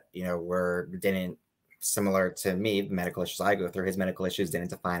that, didn't, similar to me, the medical issues I go through, his medical issues didn't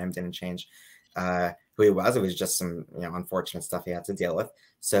define him, didn't change who he was. It was just some, unfortunate stuff he had to deal with.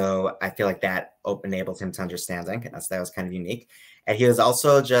 So I feel like that enabled him to understanding. So that was kind of unique. And he was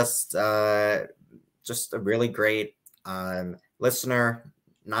also just a really great listener,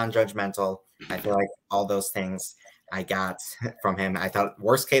 non-judgmental. I feel like all those things I got from him. I thought,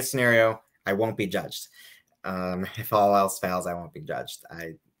 worst case scenario, I won't be judged. If all else fails, I won't be judged.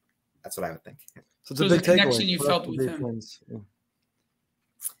 That's what I would think. So it's a big connection takeaway. you felt with him. Yeah.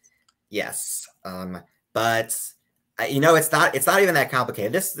 Yes, but it's not even that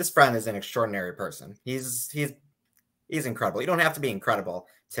complicated. This friend is an extraordinary person. He's incredible. You don't have to be incredible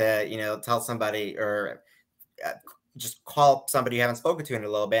to tell somebody or just call somebody you haven't spoken to in a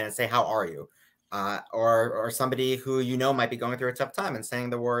little bit and say, how are you? Or somebody who might be going through a tough time and saying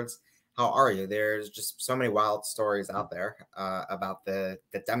the words, how are you? There's just so many wild stories out there about that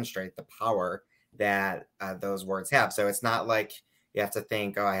demonstrate the power that those words have. So it's not like you have to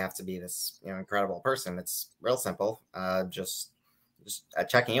think, oh, I have to be this incredible person. It's real simple. Just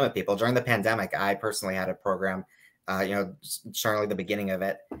checking in with people. During the pandemic, I personally had a program, certainly the beginning of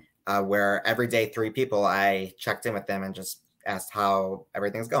it, where every day 3 people, I checked in with them and just asked how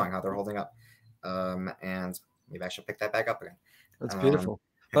everything's going, how they're holding up. And maybe I should pick that back up again. That's beautiful.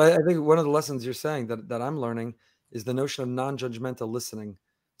 But I think one of the lessons you're saying that I'm learning is the notion of non-judgmental listening.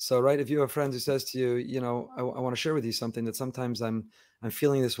 So, right, if you have a friend who says to you, you know, I want to share with you something that sometimes I'm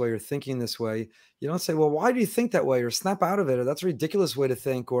feeling this way or thinking this way, you don't say, well, why do you think that way? Or snap out of it, or that's a ridiculous way to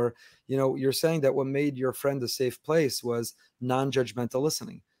think. Or, you know, you're saying that what made your friend a safe place was non-judgmental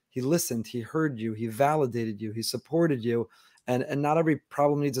listening. He listened, he heard you, he validated you, he supported you. And not every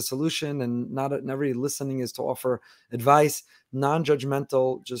problem needs a solution, and not every listening is to offer advice.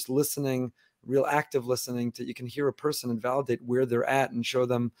 Non-judgmental, just listening, real active listening, to you can hear a person and validate where they're at and show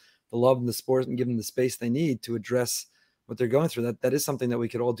them the love and the support and give them the space they need to address what they're going through. That is something that we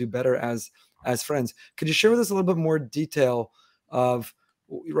could all do better as friends. Could you share with us a little bit more detail of,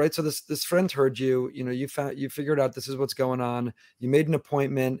 right? So this friend heard you, you know, you figured out this is what's going on. You made an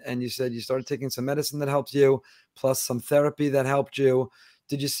appointment and you said you started taking some medicine that helped you, plus some therapy that helped you.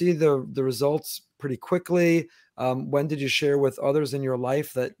 Did you see the results pretty quickly? When did you share with others in your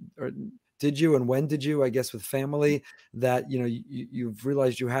life that, or did you, and when did you, I guess with family, that, you know, you've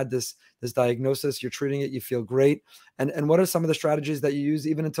realized you had this diagnosis, you're treating it, you feel great. And what are some of the strategies that you use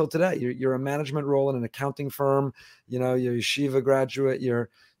even until today? You're a management role in an accounting firm, you know, you're a yeshiva graduate,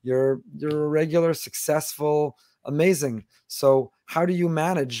 you're a regular, successful, amazing. So how do you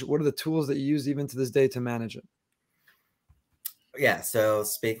manage? What are the tools that you use even to this day to manage it? Yeah, so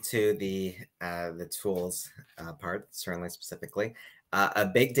speak to the tools part, certainly specifically. A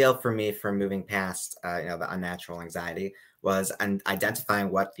big deal for me for moving past you know, the unnatural anxiety was identifying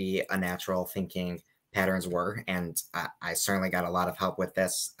what the unnatural thinking patterns were, and I certainly got a lot of help with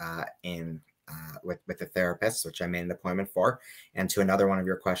this with the therapist, which I made an appointment for. And to another one of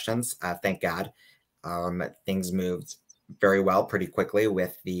your questions, thank God, things moved very well pretty quickly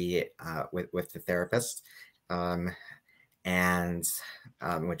with the therapist. And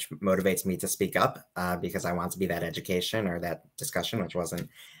which motivates me to speak up because I want to be that education or that discussion, which wasn't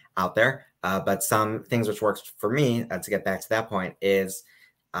out there. But some things which worked for me, to get back to that point, is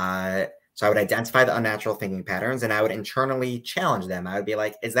so I would identify the unnatural thinking patterns and I would internally challenge them. I would be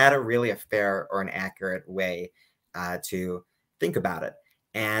like, is that really a fair or an accurate way to think about it?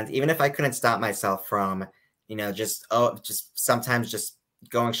 And even if I couldn't stop myself from, you know, just sometimes just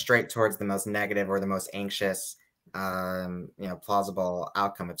going straight towards the most negative or the most anxious, you know, plausible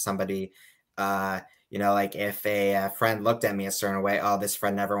outcome. If somebody, you know, like if a friend looked at me a certain way, oh, this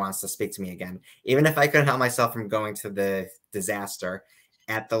friend never wants to speak to me again. Even if I couldn't help myself from going to the disaster,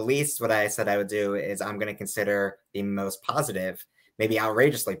 at the least what I said I would do is I'm going to consider the most positive, maybe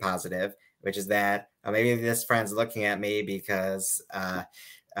outrageously positive, which is that maybe this friend's looking at me because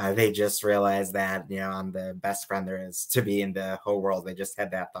they just realized that, you know, I'm the best friend there is to be in the whole world. They just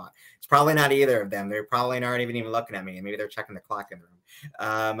had that thought. It's probably not either of them. They're probably aren't even looking at me, and maybe they're checking the clock in the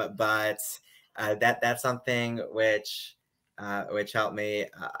room. But that's something which helped me.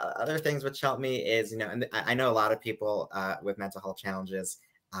 Other things which helped me is, you know, and I know a lot of people with mental health challenges,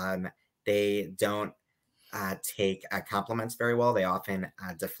 they don't take compliments very well. They often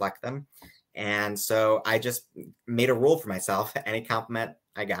deflect them. And so I just made a rule for myself. Any compliment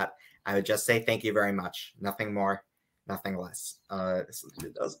I got, I would just say, thank you very much. Nothing more, nothing less.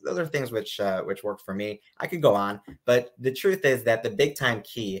 Those are things which work for me. I could go on, but the truth is that the big time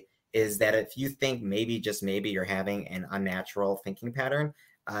key is that if you think maybe, just maybe, you're having an unnatural thinking pattern,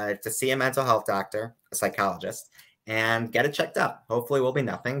 to see a mental health doctor, a psychologist, and get it checked out. Hopefully it will be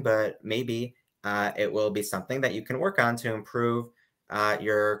nothing, but maybe it will be something that you can work on to improve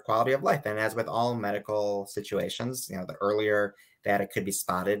your quality of life. And as with all medical situations, you know, the earlier that it could be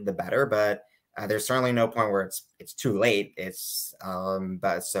spotted, the better. But there's certainly no point where it's too late. It's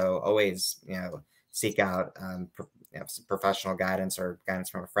but so always, you know, seek out you know, some professional guidance or guidance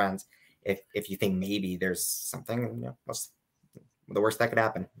from a friend if you think maybe there's something, you know, what's the worst that could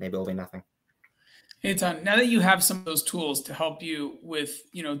happen? Maybe it'll be nothing. Etan, now that you have some of those tools to help you with,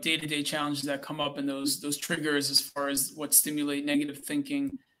 you know, day-to-day challenges that come up and those triggers as far as what stimulate negative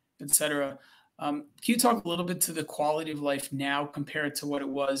thinking, etc. Can you talk a little bit to the quality of life now compared to what it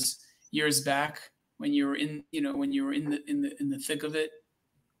was years back when you were in, you know, when you were in the thick of it?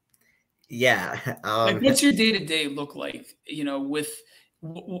 Yeah. Like, what's your day-to-day look like, you know,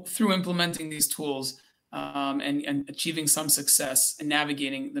 through implementing these tools? And achieving some success and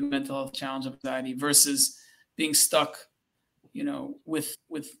navigating the mental health challenge of anxiety versus being stuck, you know, with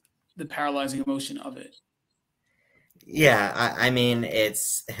the paralyzing emotion of it. Yeah, I mean,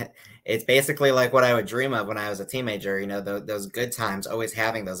 it's basically like what I would dream of when I was a teenager, you know, those good times, always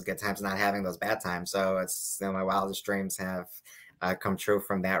having those good times, not having those bad times. So it's, you know, my wildest dreams have come true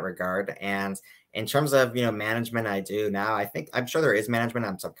from that regard. And in terms of, management I do now, I'm sure there is management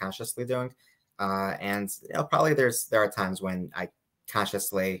I'm subconsciously doing. And probably there are times when I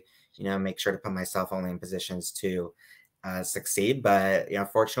consciously, make sure to put myself only in positions to succeed. But,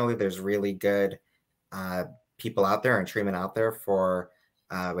 fortunately, there's really good people out there and treatment out there for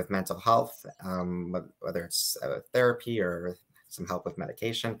with mental health, whether it's therapy or some help with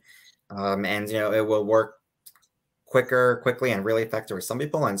medication. And, it will work quickly and really effective for some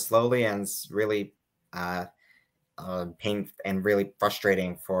people, and slowly and really pain and really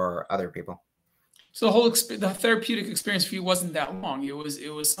frustrating for other people. So the therapeutic experience for you wasn't that long. It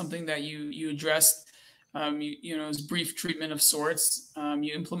was something that you addressed. It was brief treatment of sorts.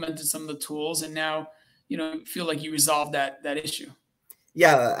 You implemented some of the tools, and now feel like you resolved that issue.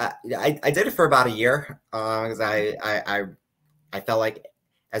 Yeah, I did it for about a year because I felt like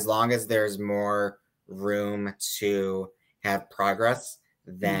as long as there's more room to have progress,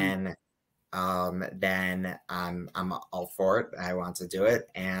 then I'm all for it. I want to do it.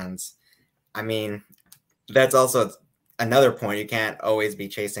 And I mean, that's also another point. You can't always be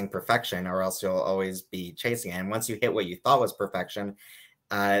chasing perfection, or else you'll always be chasing it. And once you hit what you thought was perfection,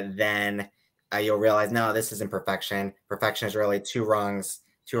 then you'll realize, no, this isn't perfection. Perfection is really two rungs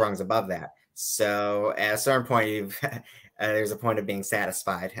above that. So at a certain point, there's a point of being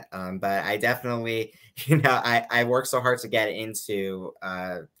satisfied. But I definitely, I worked so hard to get into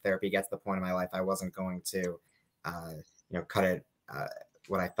therapy, get to the point in my life I wasn't going to, cut it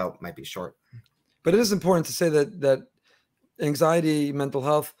what I felt might be short. But it is important to say that anxiety, mental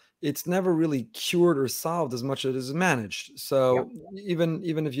health, it's never really cured or solved as much as it is managed. So even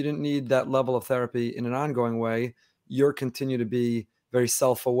if you didn't need that level of therapy in an ongoing way, you're continue to be very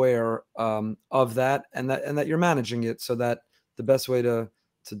self-aware of that, and that you're managing it, so that the best way to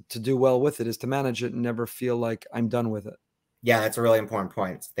do well with it is to manage it and never feel like I'm done with it. Yeah, that's a really important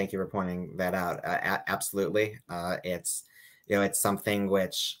point. Thank you for pointing that out. Absolutely. It's something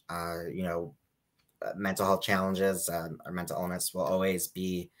which, mental health challenges or mental illness will always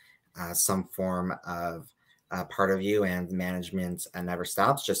be some form of part of you, and management never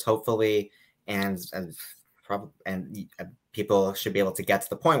stops. Just hopefully, and people should be able to get to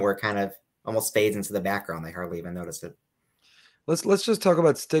the point where it kind of almost fades into the background. They hardly even notice it. Let's just talk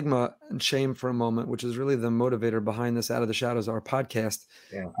about stigma and shame for a moment, which is really the motivator behind this Out of the Shadows, our podcast.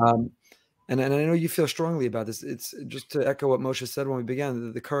 Yeah. And I know you feel strongly about this. It's just to echo what Moshe said when we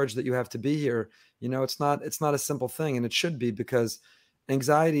began, the courage that you have to be here. It's not a simple thing, and it should be, because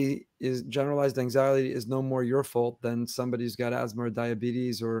generalized anxiety is no more your fault than somebody who's got asthma or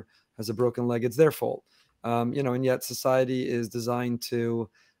diabetes or has a broken leg. It's their fault. And yet society is designed to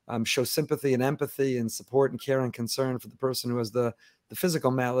show sympathy and empathy and support and care and concern for the person who has the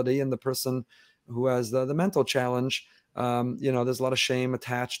physical malady and the person who has the mental challenge. There's a lot of shame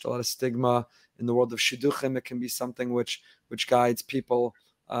attached, a lot of stigma in the world of shidduchim. It can be something which guides people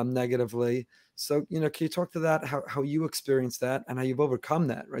negatively. So, can you talk to that, how you experience that and how you've overcome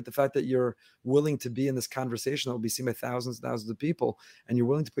that, right? The fact that you're willing to be in this conversation that will be seen by thousands and thousands of people, and you're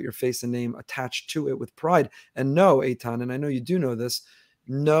willing to put your face and name attached to it with pride. And know, Etan, and I know you do know this,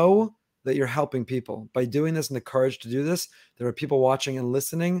 know that you're helping people by doing this, and the courage to do this. There are people watching and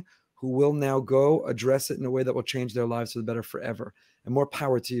listening who will now go address it in a way that will change their lives for the better forever. And more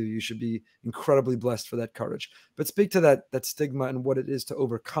power to you. You should be incredibly blessed for that courage. But speak to that stigma and what it is to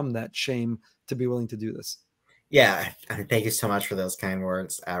overcome that shame to be willing to do this. Yeah, thank you so much for those kind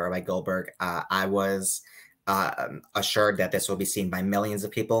words, Rabbi Goldberg. I was assured that this will be seen by millions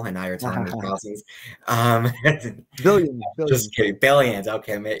of people, and now you're telling me thousands. Billions. Just kidding. Billions.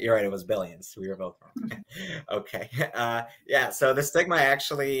 Okay, you're right. It was billions. We were both wrong. Okay. Yeah. So the stigma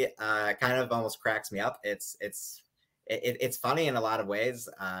actually kind of almost cracks me up. It's funny in a lot of ways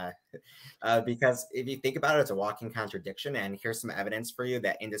because if you think about it, it's a walking contradiction. And here's some evidence for you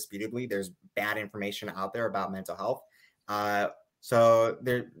that indisputably there's bad information out there about mental health. So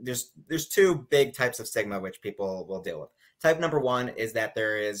there's two big types of stigma which people will deal with. Type number one is that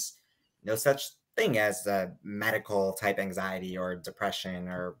there is no such thing as medical type anxiety or depression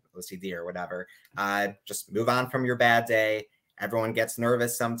or OCD or whatever. Just move on from your bad day. Everyone gets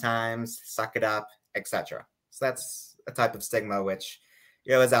nervous sometimes. Suck it up, etc. So that's a type of stigma which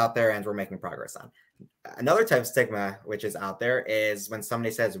is out there and we're making progress on. Another type of stigma which is out there is when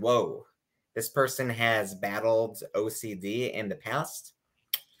somebody says, "Whoa, this person has battled OCD in the past.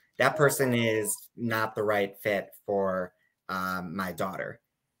 That person is not the right fit for my daughter."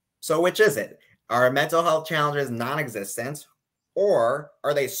 So which is it? Are mental health challenges non-existent, Or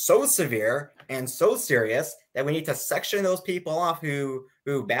are they so severe and so serious that we need to section those people off who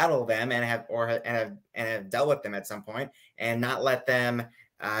battle them and have dealt with them at some point, and not let them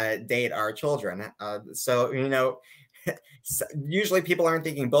date our children? So, you know, usually people aren't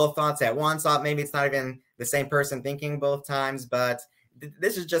thinking both thoughts at once. Maybe it's not even the same person thinking both times, but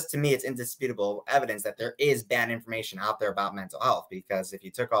this is just, to me, it's indisputable evidence that there is bad information out there about mental health, because if you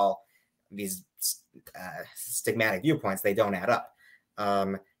took all these stigmatic viewpoints, they don't add up.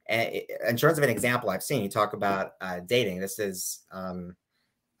 And in terms of an example I've seen, you talk about dating. This is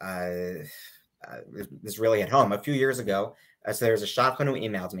this really hit home. A few years ago, so there was a shotgun who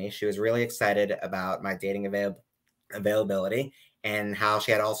emailed me. She was really excited about my dating availability and how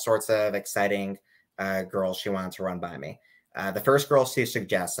she had all sorts of exciting girls she wanted to run by me. The first girl she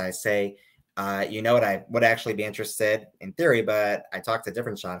suggests, I say, you know what, I would actually be interested in theory, but I talked to a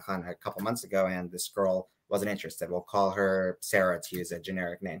different shotgun a couple months ago, and this girl wasn't interested. We'll call her Sarah, to use a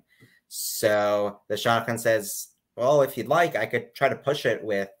generic name. So the shotgun says, well, if you'd like, I could try to push it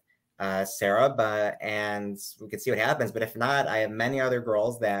with Sarah, and we could see what happens. But if not, I have many other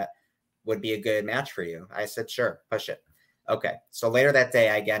girls that would be a good match for you. I said, sure, push it. Okay. So later that day,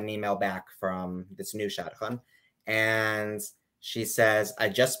 I get an email back from this new shotgun, and she says, I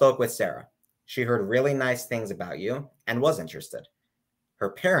just spoke with Sarah. She heard really nice things about you and was interested. Her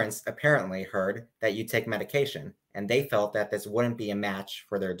parents apparently heard that you take medication, and they felt that this wouldn't be a match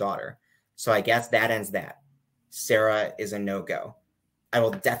for their daughter. So I guess that ends that. Sarah is a no-go. I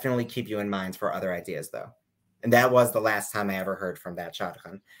will definitely keep you in mind for other ideas, though. And that was the last time I ever heard from that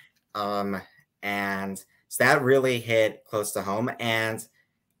shotgun. And so that really hit close to home. And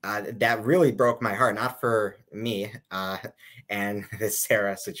that really broke my heart, not for me and this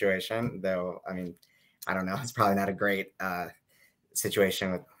Sarah situation, though. I mean, I don't know. It's probably not a great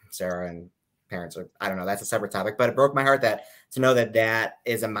situation with Sarah and parents, or I don't know. That's a separate topic. But it broke my heart that to know that that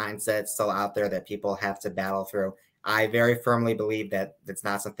is a mindset still out there that people have to battle through. I very firmly believe that it's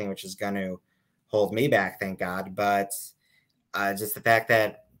not something which is going to hold me back, thank God. But just the fact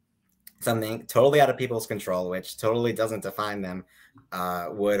that something totally out of people's control, which totally doesn't define them,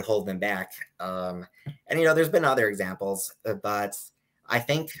 would hold them back. And, you know, there's been other examples, but I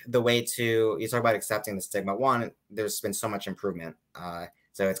think the way to, you talk about accepting the stigma, one, there's been so much improvement.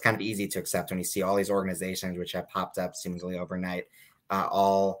 So it's kind of easy to accept when you see all these organizations which have popped up seemingly overnight,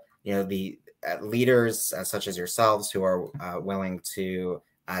 all, you know, the leaders such as yourselves who are willing to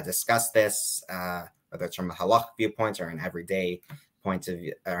discuss this, whether it's from a halach viewpoint or an everyday point of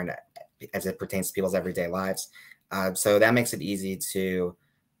view, or as it pertains to people's everyday lives. So that makes it easy to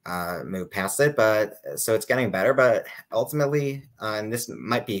move past it. But so it's getting better. But ultimately, and this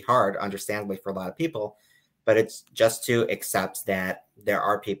might be hard, understandably, for a lot of people, but it's just to accept that there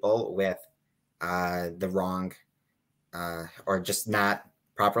are people with the wrong or just not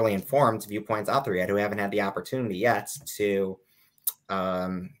properly informed viewpoints out there yet, who haven't had the opportunity yet to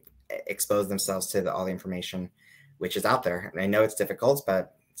expose themselves to all the information which is out there. And I know it's difficult,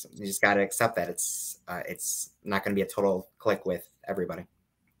 but you just got to accept that it's not going to be a total click with everybody.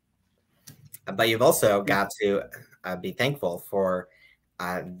 But you've also got to be thankful for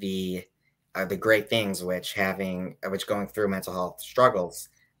the great things which going through mental health struggles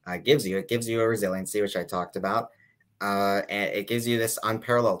gives you. It gives you a resiliency, which I talked about. And it gives you this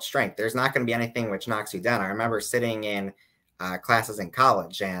unparalleled strength. There's not going to be anything which knocks you down. I remember sitting in classes in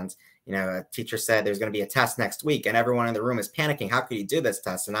college, and you know, a teacher said there's going to be a test next week, and everyone in the room is panicking. How could you do this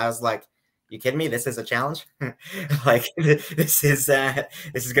test? And I was like, "You kidding me? This is a challenge. Like this is going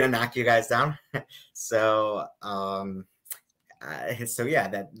to knock you guys down." So yeah,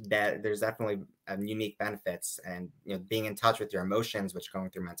 that there's definitely unique benefits, and you know, being in touch with your emotions, which going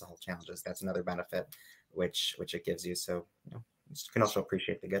through mental health challenges, that's another benefit which it gives you. So you know, you can also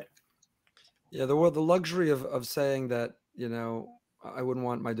appreciate the good. Yeah, the luxury of saying that, you know, I wouldn't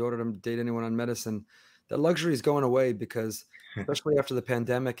want my daughter to date anyone on medicine. That luxury is going away, because especially after the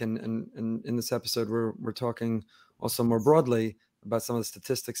pandemic, and in this episode we're talking also more broadly about some of the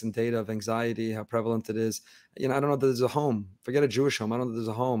statistics and data of anxiety, how prevalent it is. You know, I don't know that there's a home. Forget a Jewish home. I don't know that there's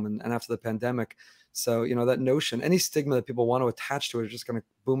a home. And after the pandemic, so you know, that notion, any stigma that people want to attach to it is just going to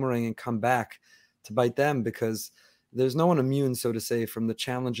boomerang and come back to bite them, because there's no one immune, so to say, from the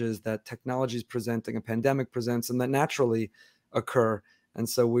challenges that technology is presenting, a pandemic presents, and that naturally occur. And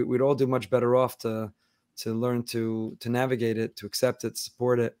so we'd all do much better off to learn to navigate it, to accept it,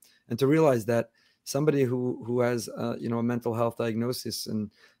 support it, and to realize that somebody who has you know, a mental health diagnosis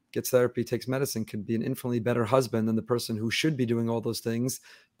and gets therapy, takes medicine, could be an infinitely better husband than the person who should be doing all those things,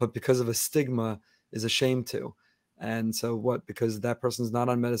 but because of a stigma is ashamed to. And so what? Because that person's not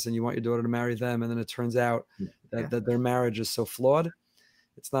on medicine, you want your daughter to marry them, and then it turns out that their marriage is so flawed.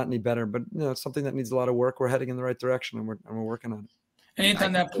 It's not any better, but it's something that needs a lot of work. We're heading in the right direction, and we're working on it. And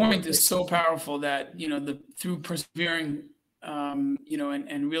Etan, that point is so powerful that, through persevering,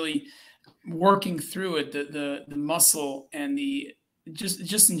 and really working through it, the muscle and the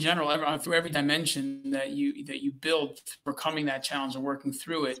just in general, through every dimension that you build, overcoming that challenge and working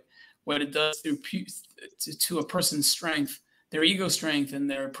through it, what it does to a person's strength, their ego strength, and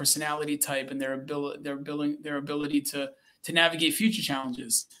their personality type, and their ability to navigate future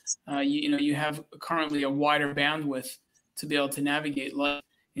challenges. You have currently a wider bandwidth to be able to navigate life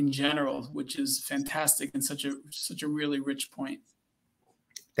in general, which is fantastic and such a really rich point.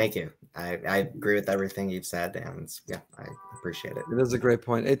 Thank you. I agree with everything you've said, and yeah, I appreciate it. It is a great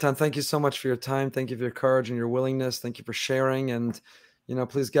point. Etan, thank you so much for your time. Thank you for your courage and your willingness. Thank you for sharing. And,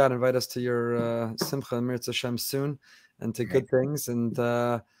 please, God, invite us to your Simcha and Mirz Hashem soon, and to good things. And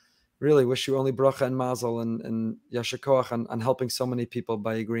really wish you only bracha and mazel and yasher koach on helping so many people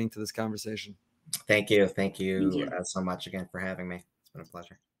by agreeing to this conversation. Thank you. Thank you so much again for having me. It's been a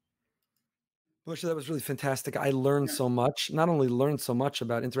pleasure. Moshe, that was really fantastic. I learned so much. Not only learned so much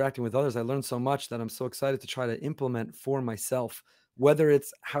about interacting with others, I learned so much that I'm so excited to try to implement for myself, whether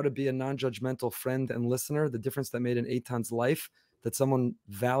it's how to be a non-judgmental friend and listener, the difference that made in Etan's life, that someone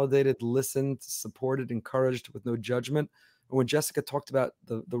validated, listened, supported, encouraged with no judgment. Or when Jessica talked about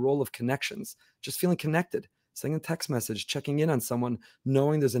the role of connections, just feeling connected, sending a text message, checking in on someone,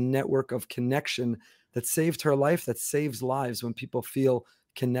 knowing there's a network of connection that saved her life, that saves lives when people feel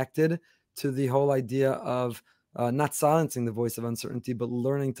connected to the whole idea of not silencing the voice of uncertainty, but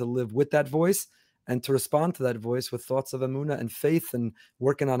learning to live with that voice and to respond to that voice with thoughts of emunah and faith and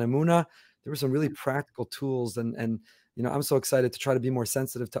working on emunah. There were some really practical tools, and I'm so excited to try to be more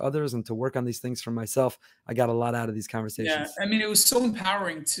sensitive to others and to work on these things for myself. I got a lot out of these conversations. Yeah, it was so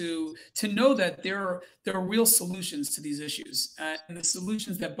empowering to know that there are real solutions to these issues, and the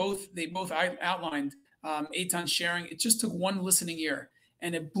solutions that they both outlined. Etan sharing, it just took one listening ear,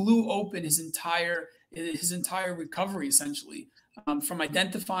 and it blew open his entire recovery, essentially, from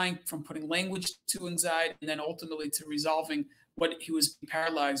identifying, from putting language to anxiety, and then ultimately to resolving what he was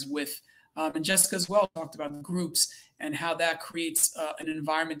paralyzed with. And Jessica as well talked about groups and how that creates an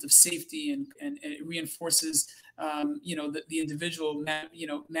environment of safety, and it reinforces, the individual,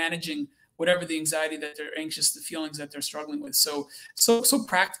 managing whatever the anxiety that they're anxious, the feelings that they're struggling with. So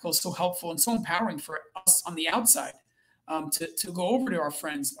practical, so helpful, and so empowering for us on the outside. To go over to our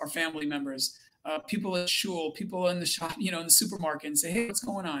friends, our family members, people at shul, people in the shop, in the supermarket, and say, hey, what's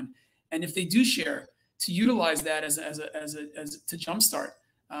going on? And if they do share, to utilize that as to jumpstart,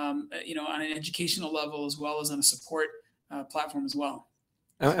 on an educational level, as well as on a support platform as well.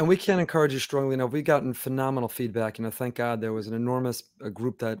 And we can't encourage you strongly enough. We've gotten phenomenal feedback. Thank God there was an enormous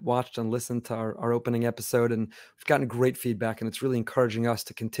group that watched and listened to our opening episode, and we've gotten great feedback, and it's really encouraging us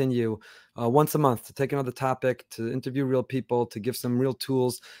to continue once a month to take another topic, to interview real people, to give some real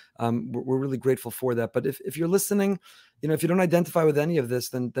tools. We're really grateful for that. But if you're listening, if you don't identify with any of this,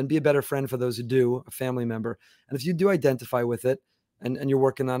 then be a better friend for those who do, a family member. And if you do identify with it and you're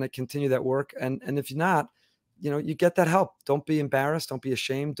working on it, continue that work. And if you're not, you get that help. Don't be embarrassed. Don't be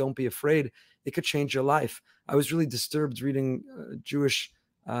ashamed. Don't be afraid. It could change your life. I was really disturbed reading Jewish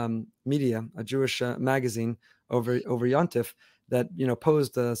media, a Jewish magazine over Yontif that,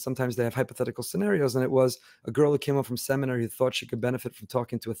 posed, sometimes they have hypothetical scenarios. And it was a girl who came home from seminary who thought she could benefit from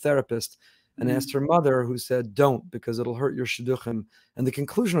talking to a therapist, and asked her mother, who said, don't, because it'll hurt your shidduchim. And the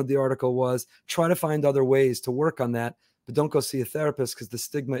conclusion of the article was, try to find other ways to work on that, but don't go see a therapist because the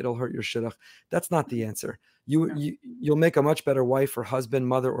stigma, it'll hurt your shidduch. That's not the answer. You'll make a much better wife or husband,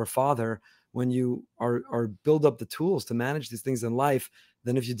 mother or father when you are build up the tools to manage these things in life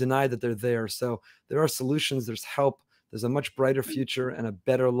than if you deny that they're there. So there are solutions, there's help, there's a much brighter future and a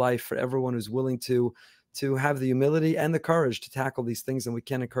better life for everyone who's willing to have the humility and the courage to tackle these things. And we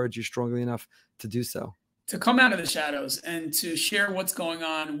can't encourage you strongly enough to do so. To come out of the shadows and to share what's going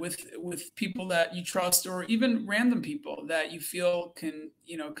on with people that you trust, or even random people that you feel can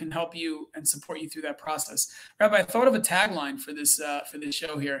help you and support you through that process. Rabbi, I thought of a tagline for this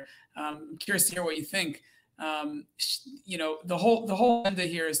show here. I'm curious to hear what you think. The whole agenda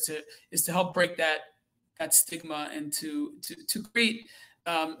here is to help break that stigma and to create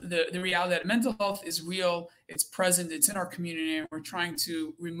the reality that mental health is real, it's present, it's in our community, and we're trying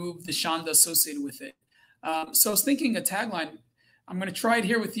to remove the shanda associated with it. So I was thinking a tagline. I'm going to try it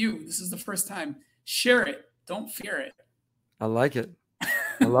here with you. This is the first time. Share it. Don't fear it. I like it.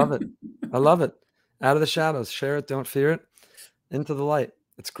 I love it. I love it. Out of the shadows. Share it. Don't fear it. Into the light.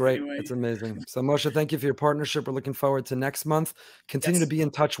 It's great. Anyway. It's amazing. So Moshe, thank you for your partnership. We're looking forward to next month. Continue to be in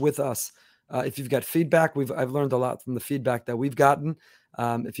touch with us. If you've got feedback, I've learned a lot from the feedback that we've gotten.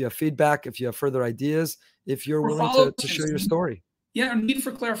 If you have feedback, if you have further ideas, if you're willing to share your story. Yeah, need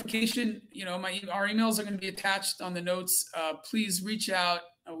for clarification, our emails are going to be attached on the notes. Please reach out.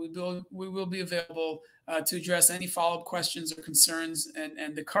 We will be available to address any follow-up questions or concerns,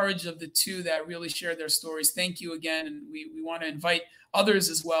 and the courage of the two that really shared their stories. Thank you again. And we want to invite others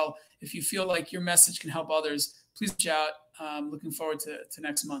as well. If you feel like your message can help others, please reach out. Looking forward to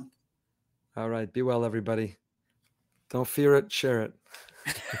next month. All right. Be well, everybody. Don't fear it. Share it.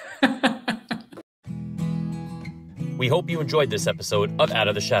 We hope you enjoyed this episode of Out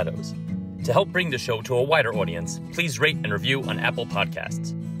of the Shadows. To help bring the show to a wider audience, please rate and review on Apple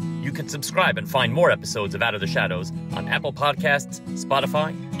Podcasts. You can subscribe and find more episodes of Out of the Shadows on Apple Podcasts,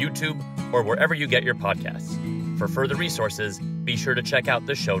 Spotify, YouTube, or wherever you get your podcasts. For further resources, be sure to check out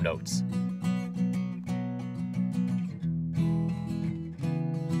the show notes.